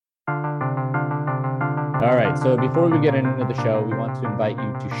All right. So before we get into the show, we want to invite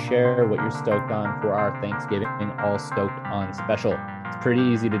you to share what you're stoked on for our Thanksgiving All Stoked On special. It's pretty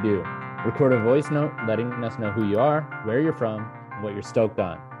easy to do. Record a voice note letting us know who you are, where you're from, and what you're stoked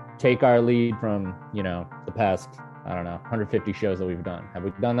on. Take our lead from, the past, 150 shows that we've done. Have we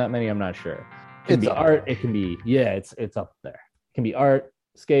done that many? I'm not sure. It can It's be up art. there. It can be, it's up there. It can be art,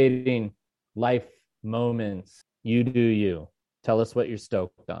 skating, life moments. You do you. Tell us what you're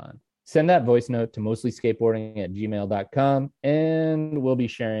stoked on. Send that voice note to mostlyskateboarding@gmail.com, and we'll be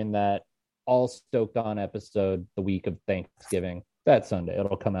sharing that All Stoked On episode the week of Thanksgiving. That Sunday.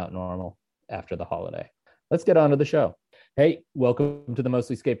 It'll come out normal after the holiday. Let's get on to the show. Hey, welcome to the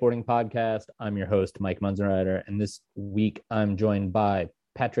Mostly Skateboarding Podcast. I'm your host, Mike Munzenrider, and this week I'm joined by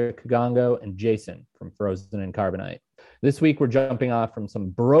Patrick Gongo and Jason from Frozen and Carbonite. This week we're jumping off from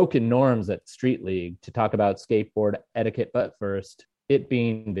some broken norms at Street League to talk about skateboard etiquette, but first, it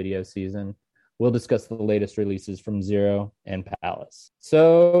being video season, we'll discuss the latest releases from Zero and Palace.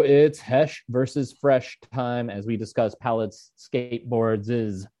 So it's Hesh versus Fresh time as we discuss Palace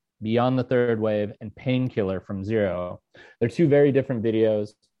Skateboards' Beyond the Third Wave and Painkiller from Zero. They're two very different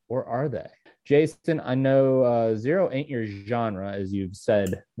videos, or are they? Jason, I know Zero ain't your genre, as you've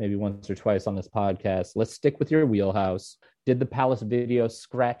said maybe once or twice on this podcast. Let's stick with your wheelhouse. Did the Palace video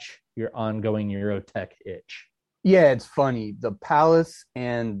scratch your ongoing Eurotech itch? Yeah, it's funny. The Palace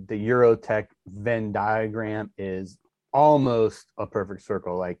and the Eurotech Venn diagram is almost a perfect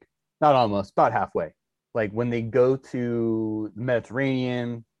circle. Like, not almost, about halfway. Like, when they go to the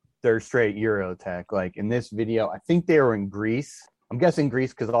Mediterranean, they're straight Eurotech. Like, in this video, I think they were in Greece. I'm guessing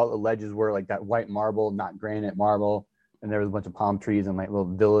Greece because all the ledges were like that white marble, not granite marble. And there was a bunch of palm trees and like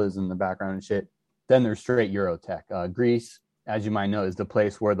little villas in the background and shit. Then they're straight Eurotech. Greece, as you might know, is the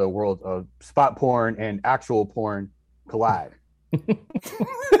place where the world of spot porn and actual porn collide.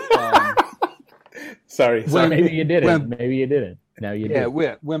 Sorry. Maybe you didn't. Maybe you didn't. Now you yeah,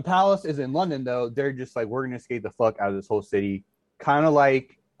 do. when Palace is in London, though, they're just like, we're going to skate the fuck out of this whole city. Kind of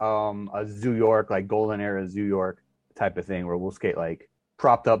like a Zoo York, like Golden Era Zoo York type of thing, where we'll skate like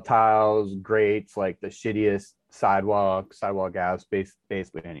propped up tiles, grates, like the shittiest sidewalk gas,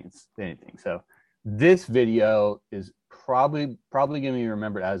 basically anything. So this video is probably going to be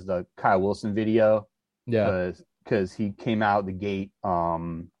remembered as the Kyle Wilson video. Yeah. Because he came out the gate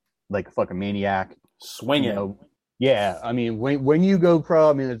like a fucking maniac. Swinging. Yeah, I mean, when you go pro,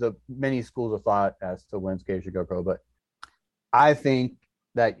 I mean, there's many schools of thought as to when skaters should go pro, but I think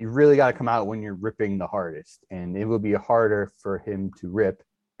that you really got to come out when you're ripping the hardest, and it will be harder for him to rip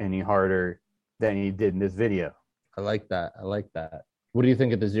any harder than he did in this video. I like that. What do you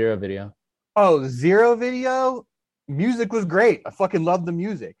think of the Zero video? Oh, the Zero video, music was great. I fucking loved the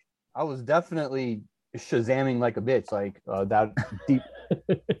music. I was definitely shazamming like a bitch, like that deep.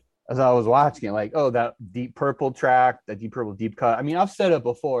 As I was watching it, like, oh, that Deep Purple track, that Deep Purple deep cut. I mean, I've said it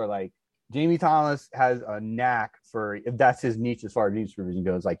before, like, Jamie Thomas has a knack for, if that's his niche as far as music revision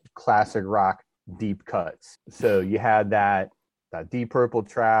goes, like classic rock deep cuts. So you had that Deep Purple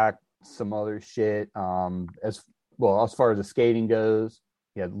track, some other shit. As far as the skating goes,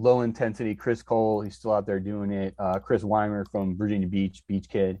 you had Low Intensity Chris Cole, he's still out there doing it. Chris Weimer from Virginia Beach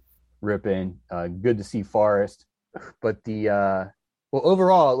Kid, ripping. Good to see Forrest. But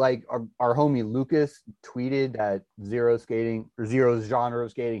overall, like our homie Lucas tweeted that Zero skating, or Zero's genre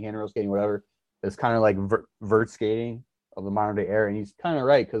of skating, handrail skating, whatever, is kind of like vert skating of the modern day era, and he's kind of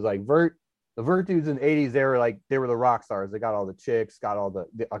right, because like the vert dudes in the 80s, they were the rock stars. They got all the chicks, got all the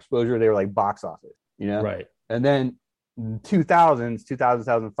exposure. They were like box office, Right. And then 2000s,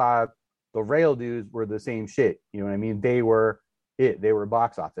 2005, the rail dudes were the same shit. You know what I mean? They were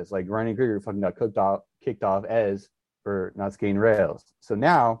box office. Like Ryan Krieger fucking got kicked off as for not skating rails. So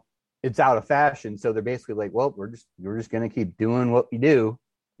now it's out of fashion. So they're basically like, well, we're just gonna keep doing what we do,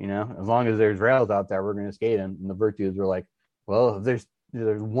 as long as there's rails out there, we're gonna skate them. And the vert dudes were like, well, if there's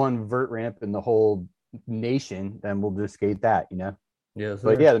one vert ramp in the whole nation, then we'll just skate that, Yeah.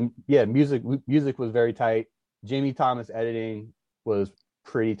 But music was very tight. Jamie Thomas editing was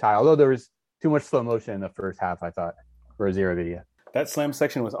pretty tight, although there was too much slow motion in the first half, I thought, for a Zero video. That slam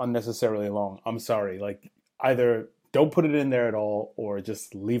section was unnecessarily long. I'm sorry. Like, either don't put it in there at all, or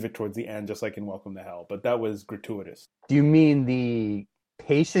just leave it towards the end, just like in Welcome to Hell. But that was gratuitous. Do you mean the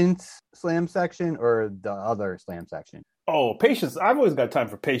Patience slam section or the other slam section? Oh, Patience. I've always got time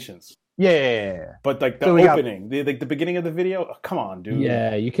for Patience. Yeah. But like the opening, the beginning of the video, oh, come on, dude.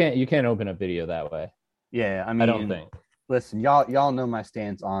 Yeah, you can't open a video that way. Yeah, I mean, I don't think. Listen, y'all know my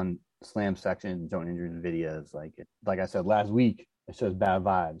stance on slam sections, don't injure the videos. Like I said last week, It shows bad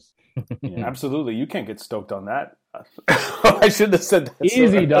vibes. You know? Absolutely, you can't get stoked on that. I shouldn't have said that.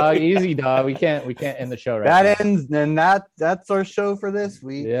 Easy, dog. Easy, dog. We can't end the show right That now. ends, and that's our show for this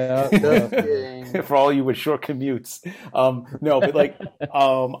week. Yeah. Just kidding. For all you with short commutes. No, but like,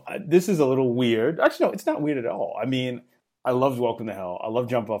 this is a little weird. Actually, no, it's not weird at all. I mean, I loved Welcome to Hell. I love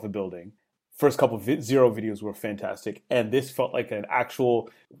Jump Off a Building. First couple of Zero videos were fantastic. And this felt like an actual,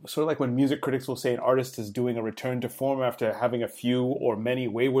 sort of like when music critics will say an artist is doing a return to form after having a few or many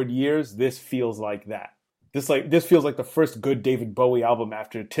wayward years. This feels like that. This feels like the first good David Bowie album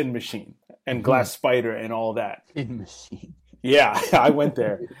after Tin Machine and Glass Spider and all that. Tin Machine. Yeah, I went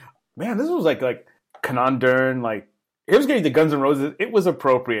there. Man, this was like Kanan Dern, like it was getting to Guns N' Roses. It was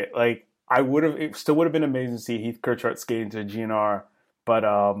appropriate. Like it still would have been amazing to see Heath Kirchart skate into GNR, but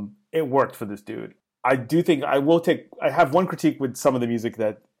it worked for this dude. I do think I have one critique with some of the music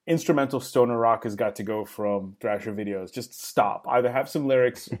that instrumental stoner rock has got to go from Thrasher videos. Just stop. Either have some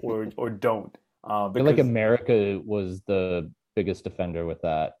lyrics or don't. I feel like America was the biggest offender with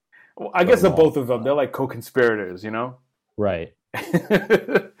that. Well, I guess the both of them, they're like co-conspirators, you know? Right.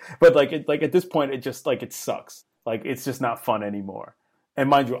 But like at this point, it just like it sucks. Like it's just not fun anymore. And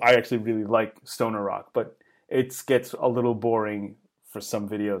mind you, I actually really like stoner rock, but it gets a little boring for some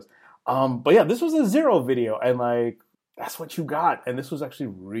videos. But yeah, this was a Zero video, and like that's what you got. And this was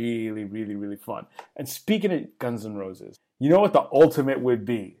actually really, really, really fun. And speaking of Guns N' Roses, you know what the ultimate would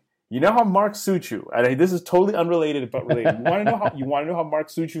be? You know how Mark Suciu, and this is totally unrelated but related. You want to know how Mark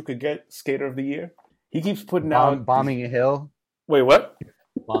Suciu could get Skater of the Year? He keeps putting out bombing a hill. Wait, what?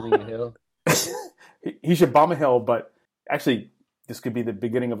 Bombing a hill. He should bomb a hill, but actually, this could be the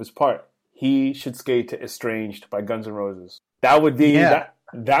beginning of his part. He should skate to "Estranged" by Guns N' Roses. That would be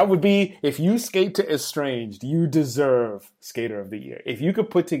that would be, if you skate to "Estranged," you deserve Skater of the Year. If you could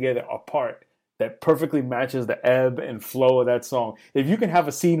put together a part that perfectly matches the ebb and flow of that song. If you can have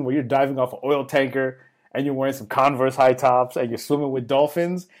a scene where you're diving off an oil tanker and you're wearing some Converse high tops and you're swimming with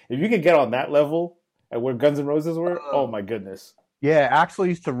dolphins, if you can get on that level at where Guns N' Roses were, oh my goodness. Yeah, Axl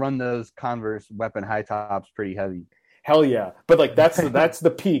used to run those Converse weapon high tops pretty heavy. Hell yeah. But like that's the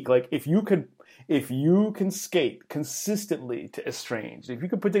peak. Like if you can skate consistently to "Estranged," if you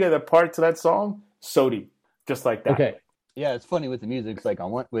can put together parts of that song, Sodi, just like that. Okay. Yeah, it's funny with the music. It's like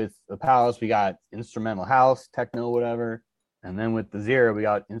with the Palace, we got instrumental house, techno, whatever. And then with the Zero, we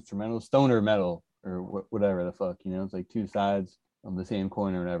got instrumental stoner metal or whatever the fuck, you know? It's like two sides of the same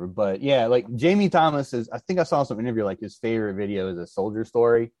coin or whatever. But yeah, like Jamie Thomas I think I saw some interview, like his favorite video is A Soldier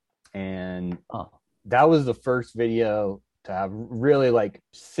Story. And that was the first video to have really like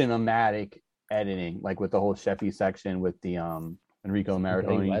cinematic editing, like with the whole Sheffy section with the Enrico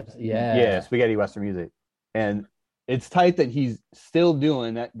Maradoni. Yeah, Spaghetti Western music. And it's tight that he's still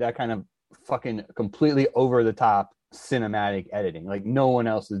doing that kind of fucking completely over the top cinematic editing. Like no one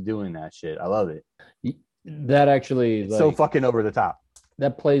else is doing that shit. I love it. That actually, it's so fucking over the top.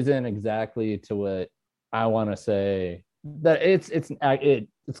 That plays in exactly to what I want to say. That it's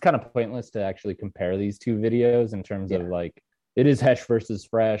kind of pointless to actually compare these two videos in terms of like it is Hesh versus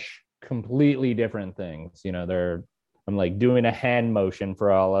Fresh, completely different things. You know, I'm like doing a hand motion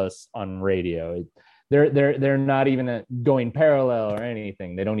for all us on radio. They're not even going parallel or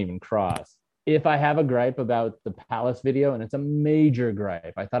anything. They don't even cross. If I have a gripe about the Palace video, and it's a major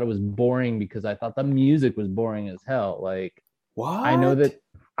gripe, I thought it was boring because I thought the music was boring as hell. Like, what? I know that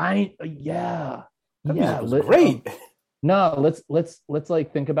that was great. No, let's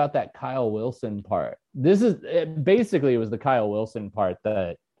like think about that Kyle Wilson part. Basically it was the Kyle Wilson part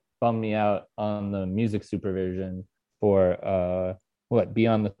that bummed me out on the music supervision for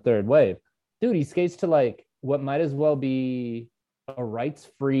Beyond the Third Wave. Dude, he skates to like what might as well be a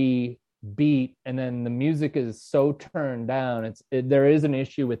rights-free beat, and then the music is so turned down. There is an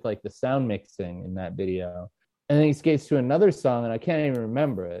issue with like the sound mixing in that video. And then he skates to another song, and I can't even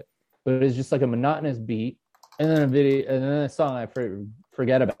remember it, but it's just like a monotonous beat, and then a song I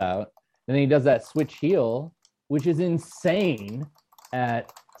forget about. And then he does that switch heel, which is insane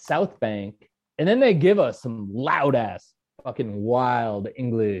at South Bank. And then they give us some loud ass fucking wild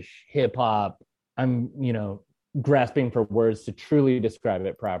English hip hop. I'm, grasping for words to truly describe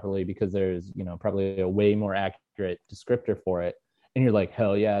it properly because there's, probably a way more accurate descriptor for it. And you're like,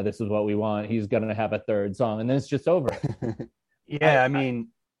 hell yeah, this is what we want. He's going to have a third song. And then it's just over. Yeah, no,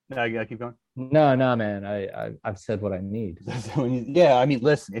 you gotta keep going. No, man. I've said what I need.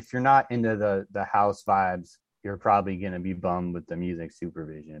 Listen, if you're not into the house vibes, you're probably going to be bummed with the music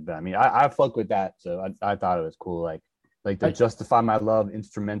supervision. But I fuck with that. So I thought it was cool. Like the Justify My Love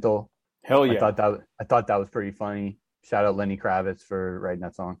instrumental. Hell yeah. I thought that was pretty funny. Shout out Lenny Kravitz for writing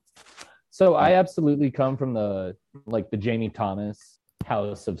that song. So I absolutely come from the Jamie Thomas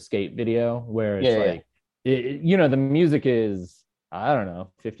House of Skate video where it's Yeah, yeah. like the music is, I don't know,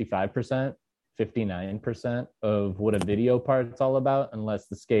 55%, 59% of what a video part's all about, unless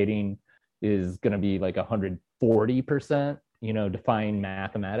the skating is going to be like 140%, defying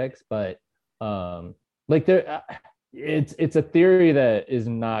mathematics. But like there it's a theory that is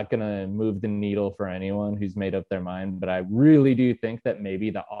not going to move the needle for anyone who's made up their mind, but I really do think that maybe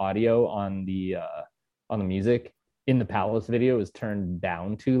the audio on the music in the Palace video is turned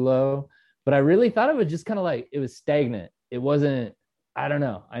down too low. But I really thought it was just kind of like it was stagnant. It wasn't, I don't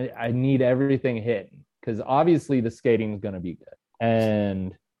know. I need everything hitting because obviously the skating is going to be good.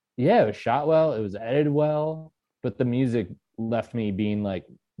 And yeah, it was shot well, it was edited well, but the music left me being like,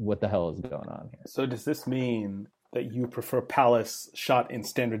 what the hell is going on here? So does this mean that you prefer Palace shot in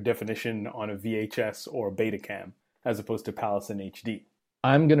standard definition on a VHS or Betacam as opposed to Palace in HD?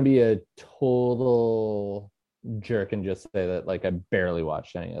 I'm going to be a total jerk and just say that like I barely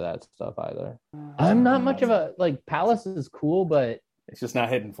watched any of that stuff either. I'm not much of a like Palace is cool, but it's just not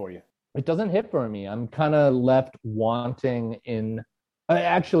hitting for you. It doesn't hit for me. I'm kind of left wanting in.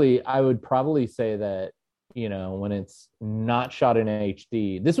 Actually, I would probably say that when it's not shot in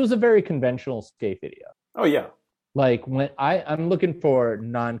HD, this was a very conventional skate video. Oh yeah. Like when I'm looking for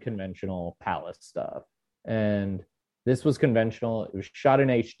non-conventional Palace stuff, and this was conventional. It was shot in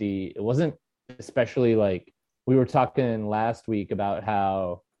HD. It wasn't especially like we were talking last week about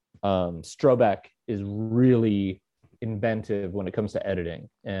how Strobeck is really inventive when it comes to editing,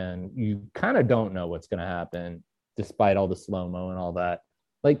 and you kind of don't know what's going to happen despite all the slow-mo and all that.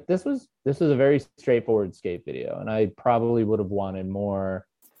 Like this was a very straightforward skate video, and I probably would have wanted more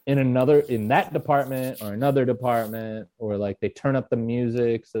in that department or another department, or like they turn up the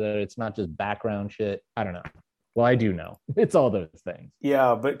music so that it's not just background shit. I don't know. Well, I do know. It's all those things.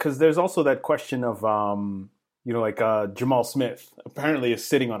 Yeah, but because there's also that question of Jamal Smith apparently is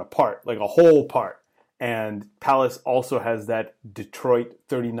sitting on a part, like a whole part. And Palace also has that Detroit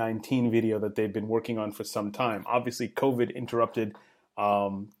 3019 video that they've been working on for some time. Obviously, COVID interrupted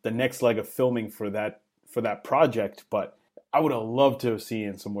the next leg of filming for that project, but I would have loved to have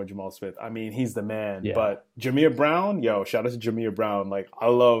seen some more Jamal Smith. I mean, he's the man. Yeah. But Jameer Brown, shout out to Jameer Brown. Like I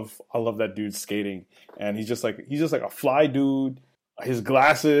love that dude's skating, and he's just like a fly dude. His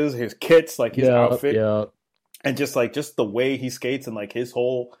glasses, his kits, like his outfit, and just the way he skates and like his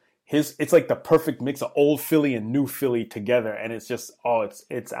it's like the perfect mix of old Philly and new Philly together, and it's just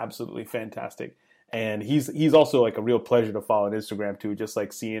it's absolutely fantastic. And he's also like a real pleasure to follow on Instagram too, just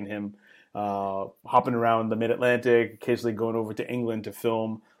like seeing him hopping around the Mid-Atlantic, occasionally going over to England to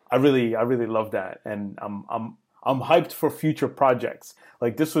film. I really love that, and I'm hyped for future projects.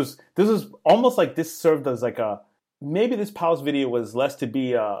 Like this was almost like this served as like maybe this Palace video was less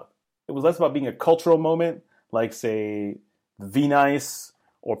about being a cultural moment, like say V-Nice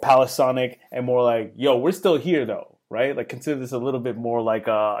or Palisonic, and more like, we're still here though, right? Like consider this a little bit more like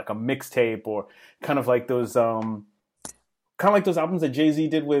a mixtape, or kind of like those albums that Jay-Z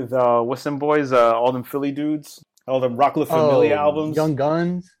did with what's them boys, all them Philly dudes, all them Rock La Familia albums, Young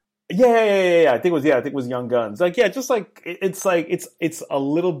Guns. Yeah. I think it was Young Guns. Like just like it's a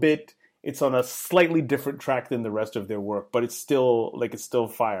little bit. It's on a slightly different track than the rest of their work, but it's still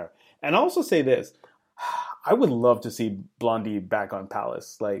fire. And I'll also say this. I would love to see Blondie back on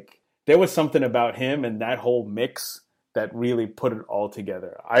Palace. Like there was something about him and that whole mix that really put it all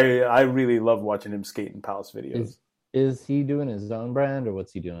together. I really love watching him skate in Palace videos. Is he doing his own brand, or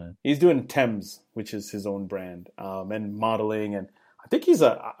what's he doing? He's doing Thames, which is his own brand, and modeling. And I think he's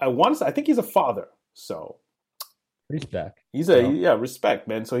a father. So respect. Respect,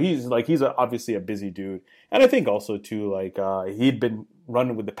 man. So he's obviously a busy dude. And I think also too, like he'd been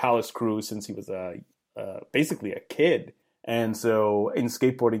running with the Palace crew since he was basically a kid. And so in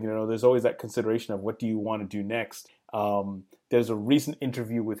skateboarding, there's always that consideration of what do you want to do next. There's a recent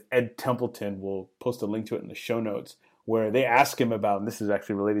interview with Ed Templeton. We'll post a link to it in the show notes, where they ask him about, and this is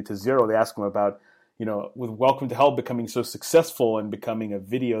actually related to Zero, they ask him about, with Welcome to Hell becoming so successful and becoming a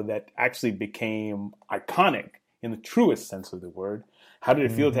video that actually became iconic in the truest sense of the word, how did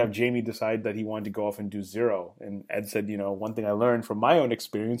it feel to have Jamie decide that he wanted to go off and do Zero? And Ed said, one thing I learned from my own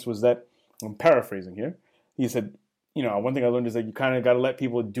experience was that, I'm paraphrasing here, he said, one thing I learned is that you kind of got to let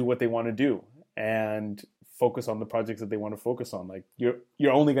people do what they want to do and focus on the projects that they want to focus on. Like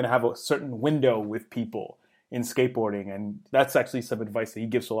you're only going to have a certain window with people in skateboarding, and that's actually some advice that he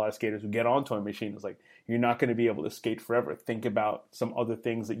gives to a lot of skaters who get onto a machine. It's like, you're not going to be able to skate forever. Think about some other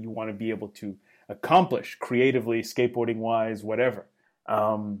things that you want to be able to accomplish creatively, skateboarding wise, whatever.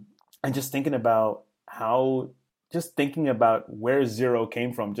 And just thinking about how just thinking about where Zero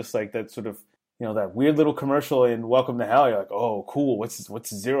came from, just like that sort of, that weird little commercial in Welcome to Hell. You're like, oh, cool.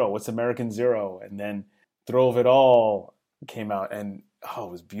 What's Zero? What's American Zero? And then Thrill of It All came out, and it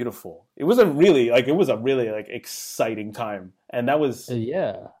was beautiful. It was a really exciting time, and that was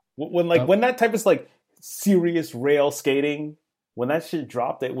when that type of like serious rail skating, when that shit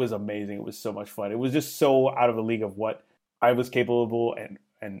dropped, it was amazing. It was so much fun. It was just so out of the league of what I was capable and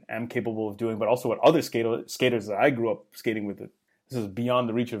am capable of doing, but also what other skaters that I grew up skating with. This is beyond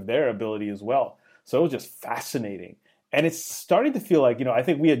the reach of their ability as well. So it was just fascinating. And it's starting to feel like, I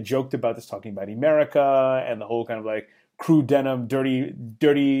think we had joked about this talking about America and the whole kind of like crew denim,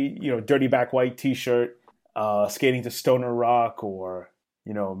 dirty back white t-shirt, skating to stoner rock or,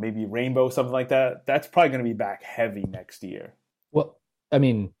 maybe rainbow, something like that. That's probably going to be back heavy next year. Well, I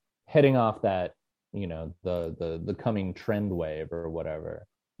mean, heading off that, the coming trend wave or whatever,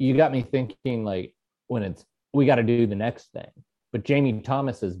 you got me thinking like we got to do the next thing. But Jamie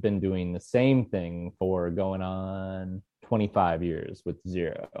Thomas has been doing the same thing for going on 25 years with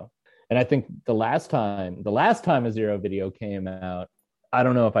Zero. And I think the last time a Zero video came out, I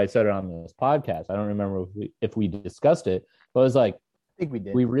don't know if I said it on this podcast. I don't remember if we discussed it, but it was like, I think we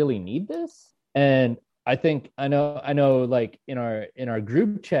did. We really need this. And I know like in our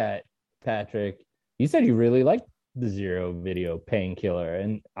group chat, Patrick, you said you really liked the Zero video, Painkiller.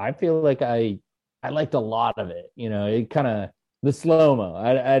 And I feel like I liked a lot of it. It kind of, the slow-mo.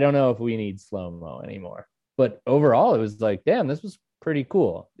 I don't know if we need slow-mo anymore. But overall, it was like, damn, this was pretty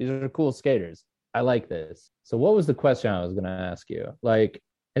cool. These are cool skaters. I like this. So what was the question I was going to ask you? Like,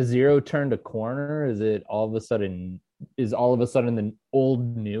 has Zero turned a corner? Is all of a sudden the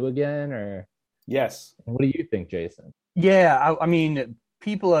old new again? Or yes? What do you think, Jason? Yeah, I mean,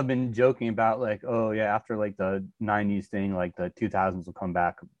 people have been joking about like, oh yeah, after like the 90s thing, like the 2000s will come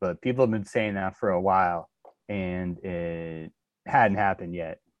back. But people have been saying that for a while, and it hadn't happened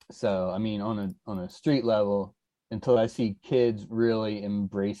yet. So I mean, on a street level, until I see kids really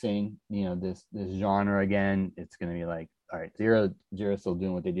embracing this genre again, it's gonna be like, all right, Zero still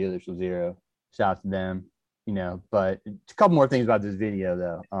doing what they do. They're still Zero. Shout out to them. But a couple more things about this video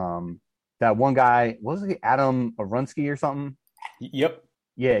though. That one guy, what was it, Adam Arunsky or something? Yep.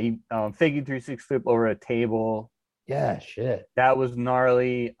 Yeah, he faking 360 flip over a table. Yeah, shit. That was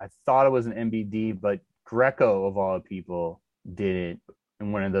gnarly. I thought it was an MBD, but Greco of all people did it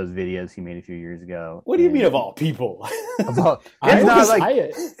in one of those videos he made a few years ago. What do you mean of all people?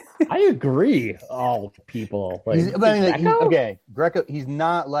 I agree. All people. Like, Greco. He's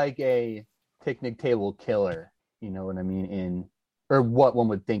not like a picnic table killer. You know what I mean? Or what one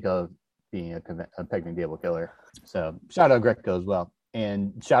would think of being a picnic table killer. So shout out Greco as well,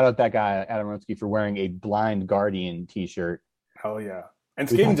 and shout out that guy Adam Runsky for wearing a Blind Guardian T-shirt. Hell yeah! And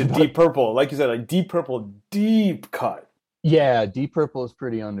skating to Deep Purple, like you said, like Deep Purple, deep cut. Yeah, Deep Purple is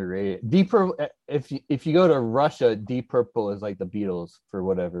pretty underrated. Deep Purple, if you go to Russia, Deep Purple is like the Beatles for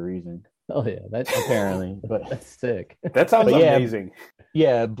whatever reason. Oh yeah, that's apparently, but that's sick. That sounds amazing.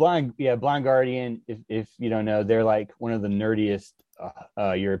 Yeah, Blind Guardian. If you don't know, they're like one of the nerdiest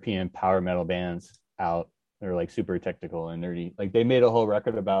European power metal bands out. They're like super technical and nerdy. Like they made a whole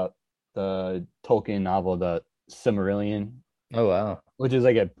record about the Tolkien novel, The Silmarillion. Oh wow. Which is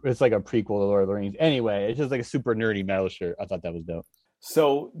like a prequel to Lord of the Rings. Anyway, it's just like a super nerdy metal shirt. I thought that was dope.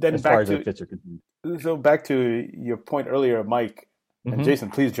 So then back to your point earlier, Mike, and Jason,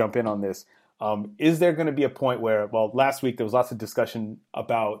 please jump in on this. Is there going to be a point where, well, last week there was lots of discussion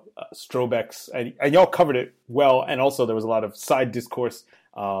about Strobex, and y'all covered it well, and also there was a lot of side discourse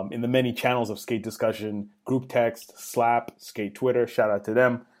in the many channels of skate discussion, group text, Slap, Skate Twitter, shout out to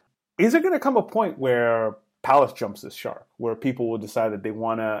them. Is there going to come a point where Palace jumps this shark, where people will decide that they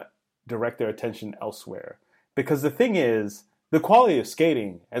want to direct their attention elsewhere? Because the thing is, the quality of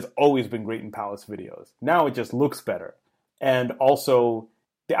skating has always been great in Palace videos. Now it just looks better. And also,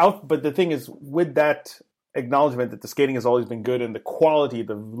 but the thing is, with that acknowledgement that the skating has always been good and the quality,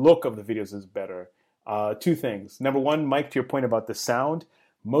 the look of the videos is better, two things. Number one, Mike, to your point about the sound,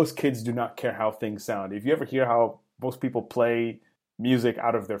 most kids do not care how things sound. If you ever hear how most people play music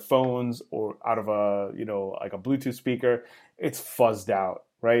out of their phones or out of like a Bluetooth speaker, it's fuzzed out,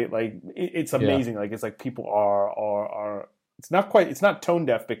 right? Like it's amazing. Yeah. Like it's like people are it's not tone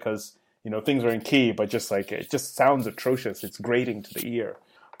deaf because things are in key, but just like it just sounds atrocious. It's grating to the ear.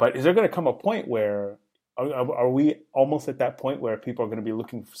 But is there going to come a point where are we almost at that point where people are going to be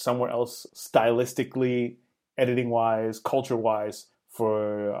looking somewhere else stylistically, editing wise, culture wise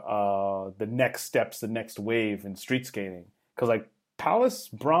for the next steps, the next wave in street skating? Because like Palace,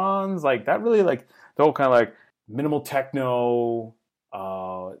 Bronze, like that really like the whole kind of like minimal techno,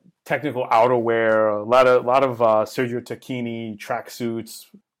 technical outerwear, a lot of Sergio Tacchini tracksuits,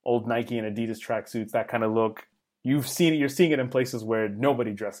 old Nike and Adidas tracksuits, that kind of look. You're seeing it in places where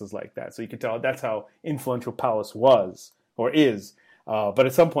nobody dresses like that. So you can tell that's how influential Palace was or is. But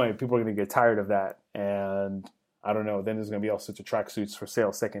at some point, people are going to get tired of that. And I don't know, then there's going to be all sorts of tracksuits for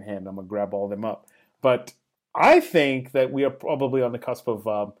sale secondhand. I'm going to grab all of them up. But I think that we are probably on the cusp of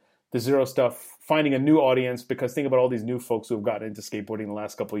the Zero stuff finding a new audience, because think about all these new folks who have gotten into skateboarding the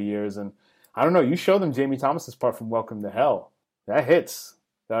last couple of years. And I don't know, you show them Jamie Thomas's part from Welcome to Hell. That hits.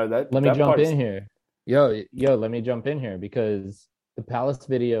 Let me jump in here. Yo, let me jump in here because the Palace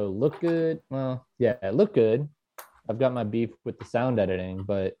video looked good. Well, yeah, it looked good. I've got my beef with the sound editing,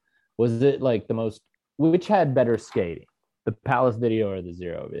 but was it like which had better skating? The Palace video or the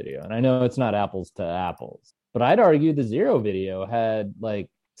Zero video? And I know it's not apples to apples, but I'd argue the Zero video had like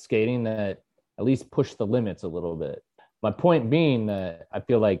skating that at least pushed the limits a little bit. My point being that I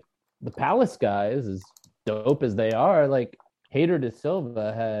feel like the Palace guys, as dope as they are, like Hader da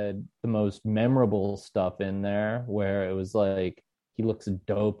Silva had the most memorable stuff in there where it was like he looks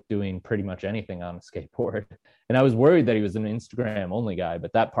dope doing pretty much anything on a skateboard. And I was worried that he was an Instagram only guy,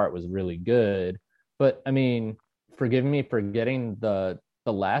 but that part was really good. But I mean, forgive me for getting the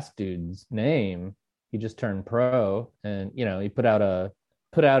last dude's name. He just turned pro, and he put out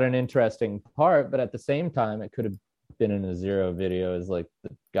an interesting part, but at the same time it could have been in a Zero video as like the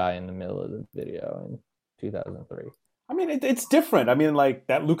guy in the middle of the video in 2003. I mean, it's different. I mean, like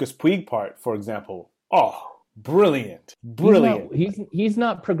that Lucas Puig part, for example. Oh, brilliant. He's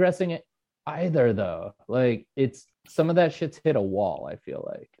not progressing it either, though. Like it's some of that shit's hit a wall, I feel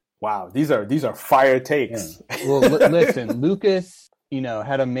like. Wow, these are fire takes. Yeah. Well, listen, Lucas,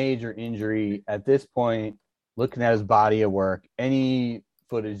 had a major injury. At this point, looking at his body of work, any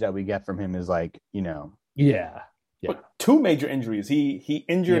footage that we get from him is like, Yeah. But 2 major injuries. He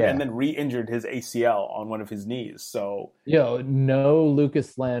injured and then re-injured his ACL on one of his knees. So no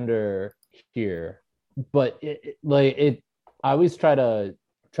Lucas slander here, but I always try to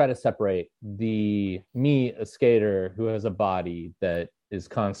separate a skater who has a body that is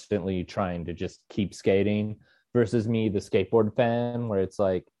constantly trying to just keep skating versus me, the skateboard fan, where it's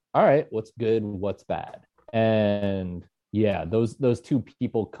like, all right, what's good, what's bad, and yeah, those 2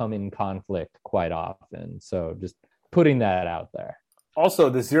 people come in conflict quite often. So just putting that out there. Also,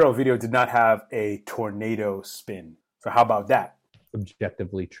 the Zero video did not have a tornado spin. So how about that?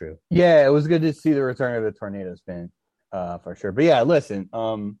 Objectively true. Yeah, it was good to see the return of the tornado spin, for sure. But yeah, listen,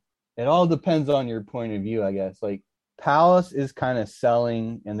 it all depends on your point of view, I guess. Like Palace is kind of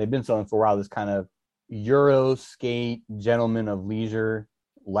selling, and they've been selling for a while, this kind of Euro skate, gentleman of leisure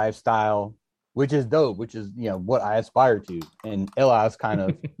lifestyle, which is dope, which is, what I aspire to. And Ila's kind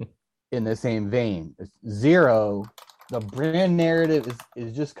of in the same vein. Zero, the brand narrative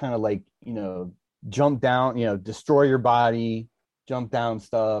is just kind of like, jump down, destroy your body, jump down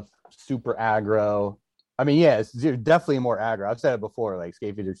stuff, super aggro. I mean, yeah, it's definitely more aggro. I've said it before, like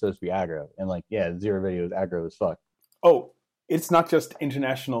skate videos are supposed to be aggro. And like, yeah, Zero video is aggro as fuck. Oh, it's not just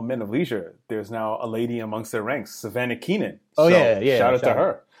international men of leisure. There's now a lady amongst their ranks, Savannah Keenan. Oh, so, yeah. Shout out to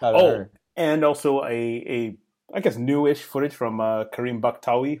her. Shout out to her. And also a I guess newish footage from Kareem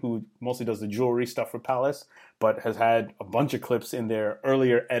Bakhtawi, who mostly does the jewelry stuff for Palace, but has had a bunch of clips in their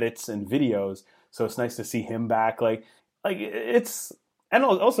earlier edits and videos. So it's nice to see him back. Like it's, and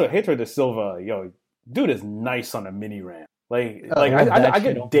also Hader da Silva, dude is nice on a mini ramp. I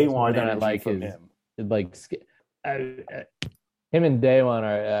get day one energy from him. Like him and Day One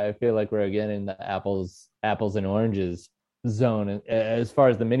are. I feel like we're again in the apples and oranges zone as far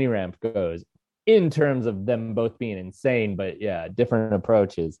as the mini ramp goes, in terms of them both being insane, but yeah, different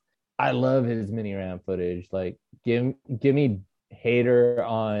approaches. I love his mini ramp footage. Like give me Hader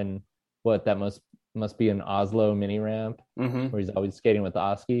on what that must be an Oslo mini ramp, where he's always skating with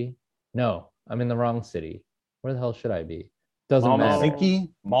Oski. No, I'm in the wrong city. Where the hell should I be? Doesn't matter.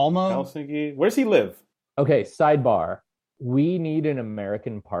 Helsinki. Where's he live? Okay, sidebar. We need in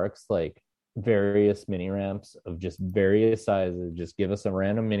American parks like various mini ramps of just various sizes. Just give us a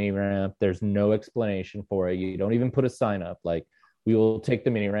random mini ramp. There's no explanation for it. You don't even put a sign up like, we will take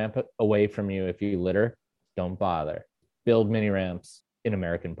the mini ramp away from you if you litter. Don't bother. Build mini ramps in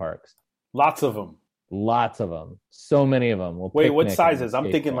American parks. Lots of them. So many of them. Wait, what sizes?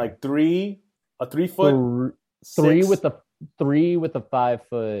 I'm thinking like a 3 foot, three with a 5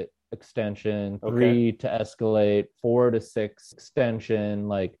 foot extension, 3 to escalate, 4 to 6 extension,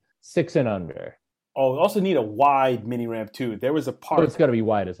 like 6 and under. Oh, also need a wide mini ramp too. There was a park. Oh, it's got to be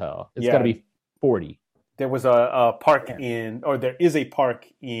wide as hell. It's got to be 40. There was a park there is a park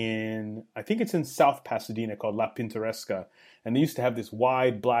in, I think it's in South Pasadena called La Pintoresca. and they used to have this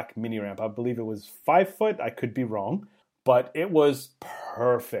wide black mini ramp. I believe it was 5 foot. I could be wrong, but it was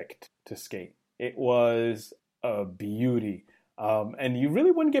perfect to skate. It was a beauty. And you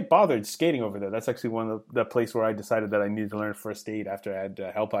really wouldn't get bothered skating over there. That's actually one of the place where I decided that I needed to learn first aid after I had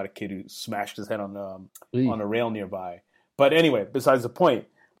to help out a kid who smashed his head on a rail nearby. But anyway, besides the point,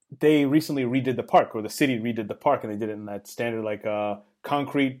 they recently redid the park, or the city redid the park, and they did it in that standard like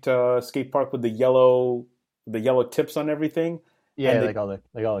concrete skate park with the yellow tips on everything. Yeah, like all the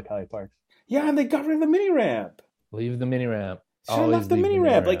Cali parks. Yeah, and they got rid of the mini ramp. Leave the mini ramp. Should have left the mini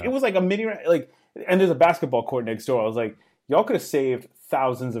ramp. Like, it was like a mini ramp. Like, and there's a basketball court next door. I was like, y'all could have saved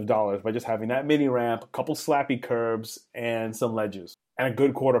thousands of dollars by just having that mini ramp, a couple slappy curbs, and some ledges, and a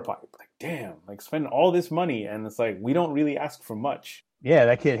good quarter pipe. Like, damn, like spending all this money, and it's like, we don't really ask for much. Yeah,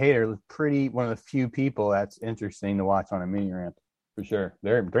 that kid Hater was one of the few people that's interesting to watch on a mini ramp, for sure.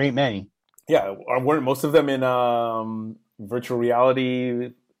 There ain't many. Yeah, weren't most of them in virtual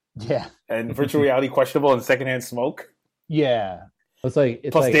reality? Yeah, and virtual reality questionable and secondhand smoke. Yeah, it's like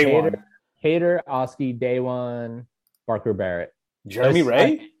plus like Day Hater, Oski, Day One, Barker Barrett, Jeremy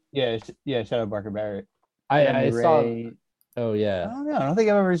Ray. Shout out Barker Barrett. I saw. Oh yeah. I don't know. I don't think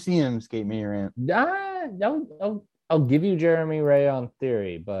I've ever seen him skate mini ramp. I'll give you Jeremy Ray on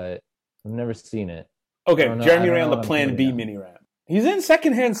theory, but I've never seen it. Okay, Jeremy Ray on the Plan B mini ramp. He's in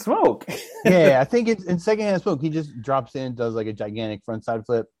secondhand smoke. Yeah, I think it's in secondhand smoke. He just drops in, does like a gigantic front side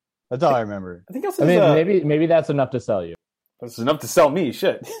flip. That's all I remember. Maybe that's enough to sell you. That's enough to sell me.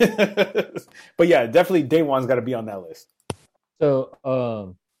 Shit. But yeah, definitely Day One's got to be on that list.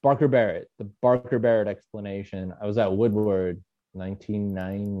 So, Barker Barrett, the Barker Barrett explanation. I was at Woodward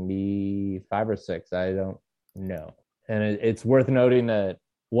 1995 or 6. I don't know. And it's worth noting that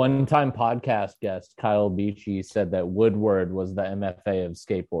one-time podcast guest Kyle Beachy said that Woodward was the MFA of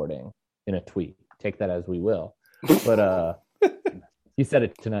skateboarding in a tweet. Take that as we will. But he said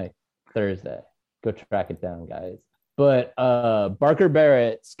it tonight, Thursday. Go track it down, guys. But Barker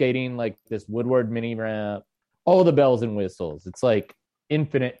Barrett skating like this Woodward mini ramp, all the bells and whistles. It's like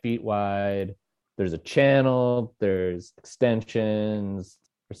infinite feet wide. There's a channel. There's extensions.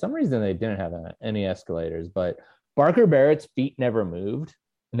 For some reason, they didn't have any escalators, but Barker Barrett's feet never moved,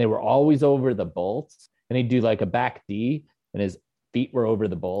 and they were always over the bolts. And he'd do like a back D, and his feet were over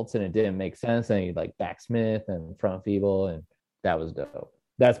the bolts, and it didn't make sense. And he'd like backsmith and front feeble, and that was dope.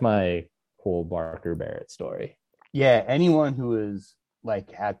 That's my whole Barker Barrett story. Yeah, anyone who is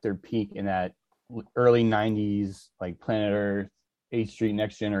like at their peak in that early 90s, like Planet Earth, H Street,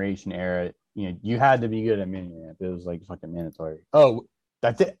 Next Generation era, you had to be good at mini ramp. It was like fucking mandatory. Oh,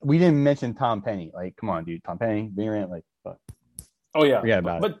 that's it. We didn't mention Tom Penny. Like, come on, dude. Tom Penny, mini ramp, like, fuck. Oh, yeah. Forget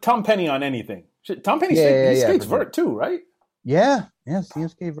about it. But Tom Penny on anything. Tom Penny skates vert too, right? Yeah.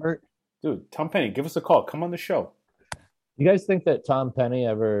 CSK vert. Dude, Tom Penny, give us a call. Come on the show. You guys think that Tom Penny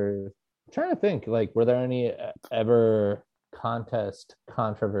ever... I'm trying to think, like, were there any ever contest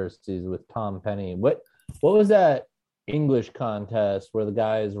controversies with Tom Penny? What was that English contest where the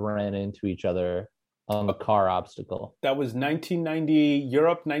guys ran into each other on the car obstacle? That was 1990,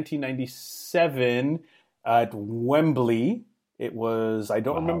 Europe 1997 at Wembley. It was, I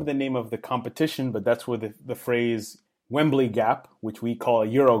don't remember the name of the competition, but that's where the phrase Wembley Gap, which we call a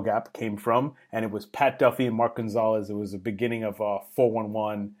Euro Gap, came from. And it was Pat Duffy and Mark Gonzalez. It was the beginning of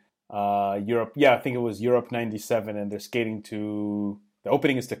 411 Europe. Yeah, I think it was Europe 97. And they're skating to, the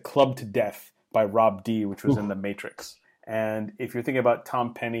opening is to Club to Death by Rob D, which was in The Matrix. And if you're thinking about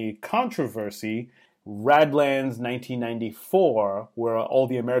Tom Penny controversy, Radlands 1994, where all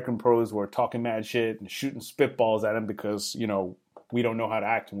the American pros were talking mad shit and shooting spitballs at him because, we don't know how to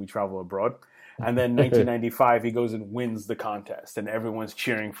act when we travel abroad. And then 1995, he goes and wins the contest and everyone's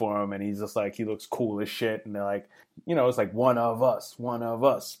cheering for him. And he's just like, he looks cool as shit. And they're like, it's like one of us.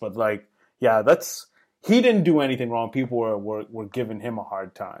 But like, yeah, he didn't do anything wrong. People were giving him a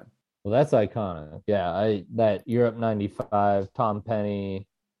hard time. Well, that's iconic. Yeah, that Europe 95, Tom Penny, I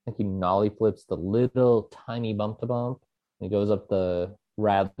think he nollie flips the little tiny bump to bump. He goes up the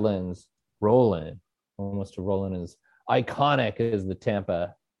Radlands rolling, almost to rolling as iconic as the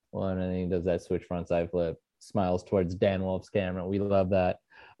Tampa one, and he does that switch front side flip, smiles towards Dan Wolf's camera. We love that.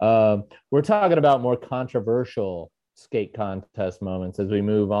 We're talking about more controversial skate contest moments as we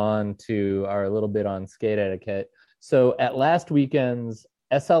move on to our little bit on skate etiquette. So at last weekend's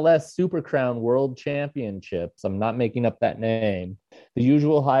SLS Super Crown World Championships, I'm not making up that name, the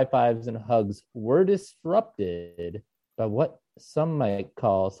usual high fives and hugs were disrupted by what some might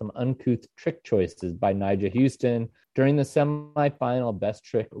call some uncouth trick choices by Nyjah Huston during the semifinal best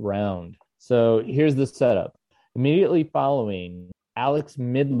trick round. So here's the setup. Immediately following Alex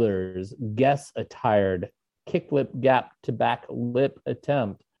Midler's guest attired kickflip gap to back lip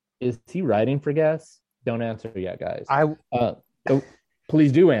attempt. Is he riding for gas? Don't answer yet, guys.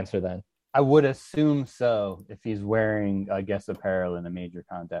 Please do answer then. I would assume so if he's wearing, I guess, apparel in a major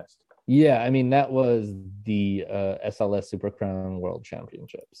contest. Yeah, I mean, that was the SLS Super Crown World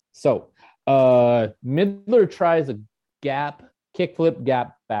Championships. So Midler tries a gap, kickflip,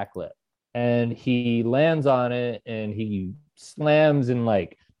 gap, backlip. And he lands on it and he slams in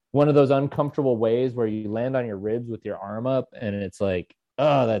like one of those uncomfortable ways where you land on your ribs with your arm up. And it's like,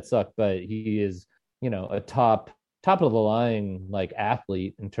 oh, that sucked. But he is, a top of the line like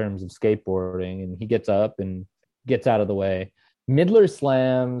athlete in terms of skateboarding. And he gets up and gets out of the way. Midler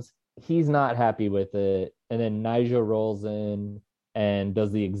slams. He's not happy with it. And then Nyjah rolls in and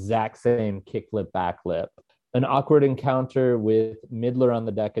does the exact same kickflip backlip. An awkward encounter with Midler on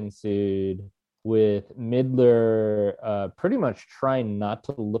the deck ensued, with Midler pretty much trying not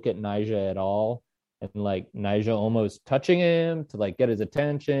to look at Nyjah at all. And like Nyjah almost touching him to like get his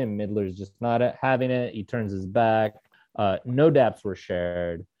attention. Midler's just not having it. He turns his back. No daps were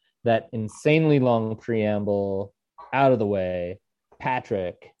shared. That insanely long preamble out of the way.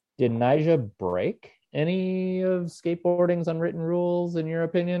 Patrick, did Nyjah break any of skateboarding's unwritten rules, in your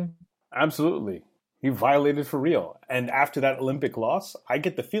opinion? Absolutely. He violated for real. And after that Olympic loss, I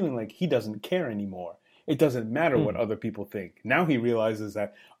get the feeling like he doesn't care anymore. It doesn't matter what other people think. Now he realizes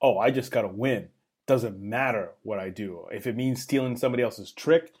that, I just got to win. Doesn't matter what I do. If it means stealing somebody else's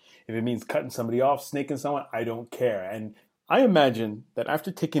trick, if it means cutting somebody off, snaking someone, I don't care. And I imagine that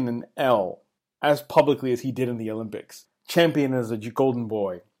after taking an L as publicly as he did in the Olympics, champion as a golden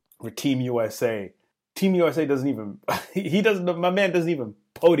boy for Team USA, Team USA doesn't even, my man doesn't even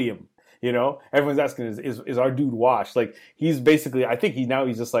podium. Everyone's asking, is our dude washed? Like, he's basically, I think he's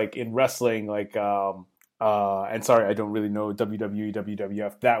just like in wrestling, like, and sorry, I don't really know WWE,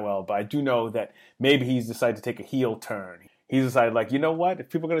 WWF that well, but I do know that maybe he's decided to take a heel turn. He's decided, like, you know what? If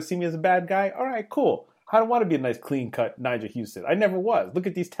people are going to see me as a bad guy, all right, cool. I don't want to be a nice, clean-cut Nyjah Huston. I never was. Look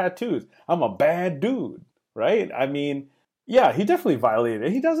at these tattoos. I'm a bad dude, right? I mean, yeah, he definitely violated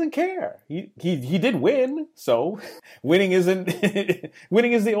it. He doesn't care. He did win, so winning is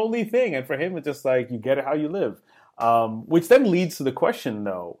the only thing. And for him, it's just like, you get it how you live. Which then leads to the question,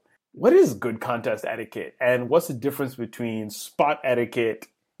 though, what is good contest etiquette? And what's the difference between spot etiquette,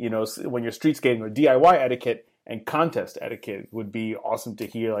 when you're street skating, or DIY etiquette and contest etiquette? Would be awesome to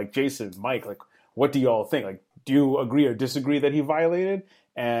hear. Like, Jason, Mike, like, what do you all think? Like, do you agree or disagree that he violated?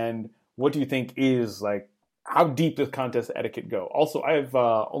 And what do you think is, like, how deep does contest etiquette go? Also,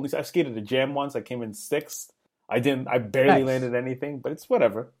 I've skated a jam once. I came in 6th. I barely landed anything, but it's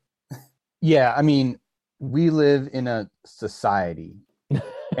whatever. Yeah, I mean, we live in a society,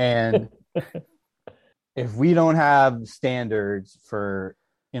 and if we don't have standards for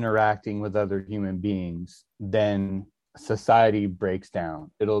interacting with other human beings, then society breaks down.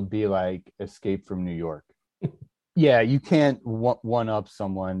 It'll be like Escape from New York. Yeah, you can't one up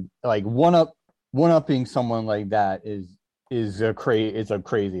someone. Like, one-upping someone like that is a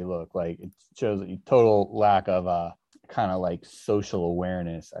crazy look. Like, it shows a total lack of kind of like social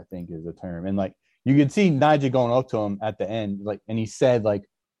awareness, I think is the term. And like, you could see Nyjah going up to him at the end, like, and he said like,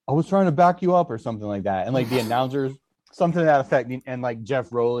 I was trying to back you up or something like that. And like the announcers, something to that effect, and like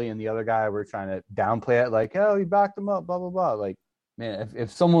Jeff Rowley and the other guy were trying to downplay it, like, oh, he backed him up, blah blah blah. Like, man,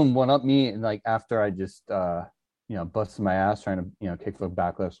 if someone went up me and like after I just busted my ass trying to kickflip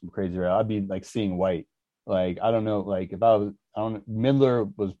backlifts some crazy rail, I'd be like seeing white. Like, I don't know, like if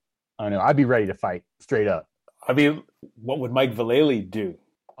Midler was, I don't know, I'd be ready to fight straight up. I mean, what would Mike Vallely do?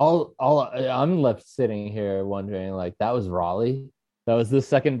 I'm left sitting here wondering, like, that was Raleigh. That was the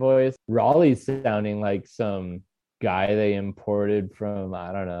second voice. Raleigh's sounding like some guy they imported from,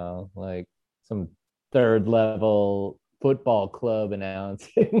 I don't know, like some third level football club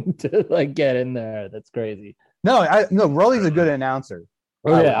announcing to like get in there. That's crazy. No, Raleigh's a good announcer.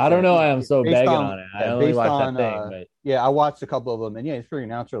 Oh yeah, I don't know why I'm so begging on it. I only watched that thing, but yeah, I watched a couple of them, and yeah, he's a pretty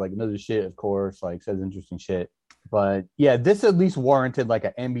announcer. Like, knows his shit, of course. Like, says interesting shit. But yeah, this at least warranted like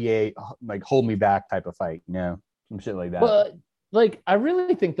an NBA like hold me back type of fight, some shit like that. But like, I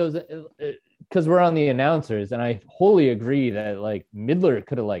really think those, because we're on the announcers, and I wholly agree that like Midler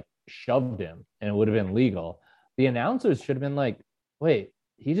could have like shoved him and it would have been legal. The announcers should have been like, wait,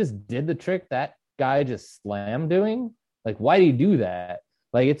 he just did the trick that guy just slammed doing? Like, why do you do that?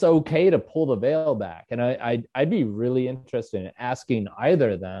 Like, it's okay to pull the veil back. And I'd be really interested in asking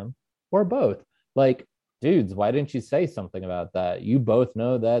either of them or both. Like, dudes, why didn't you say something about that? You both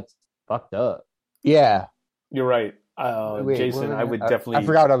know that's fucked up. Yeah, you're right. Jason, I would definitely. I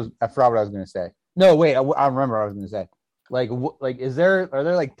forgot what I was going to say. No, wait, I remember what I was going to say. Like are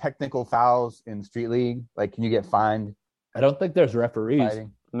there like technical fouls in Street League? Like, can you get fined I don't think there's referees.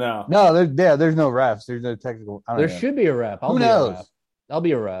 fighting? No. No, there's no refs. There's no technical. I don't There know. should be a ref. Who knows? I'll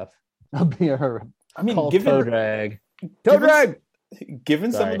be a ref. I'll be a I mean, Call toe given drag. toe drag.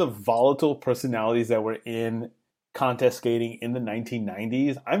 given some Sorry. of the volatile personalities that were in contest skating in the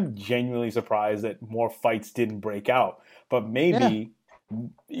 1990s, I'm genuinely surprised that more fights didn't break out. But maybe,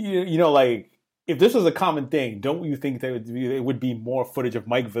 you know, like, if this was a common thing, don't you think there would be more footage of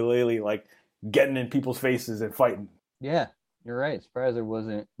Mike Vallely, like, getting in people's faces and fighting? Yeah, you're right. Surprised there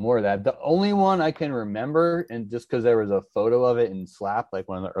wasn't more of that. The only one I can remember, and just because there was a photo of it in Slap, like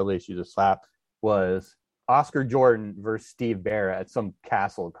one of the early issues of Slap, was Oscar Jordan versus Steve Barra at some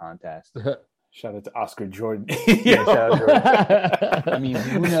castle contest. Shout out to Oscar Jordan. Yeah, shout out Jordan. I mean,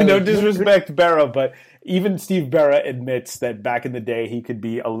 who knows? No disrespect, Barra, but even Steve Barra admits that back in the day he could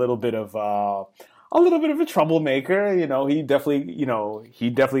be a little bit of a troublemaker. You know, he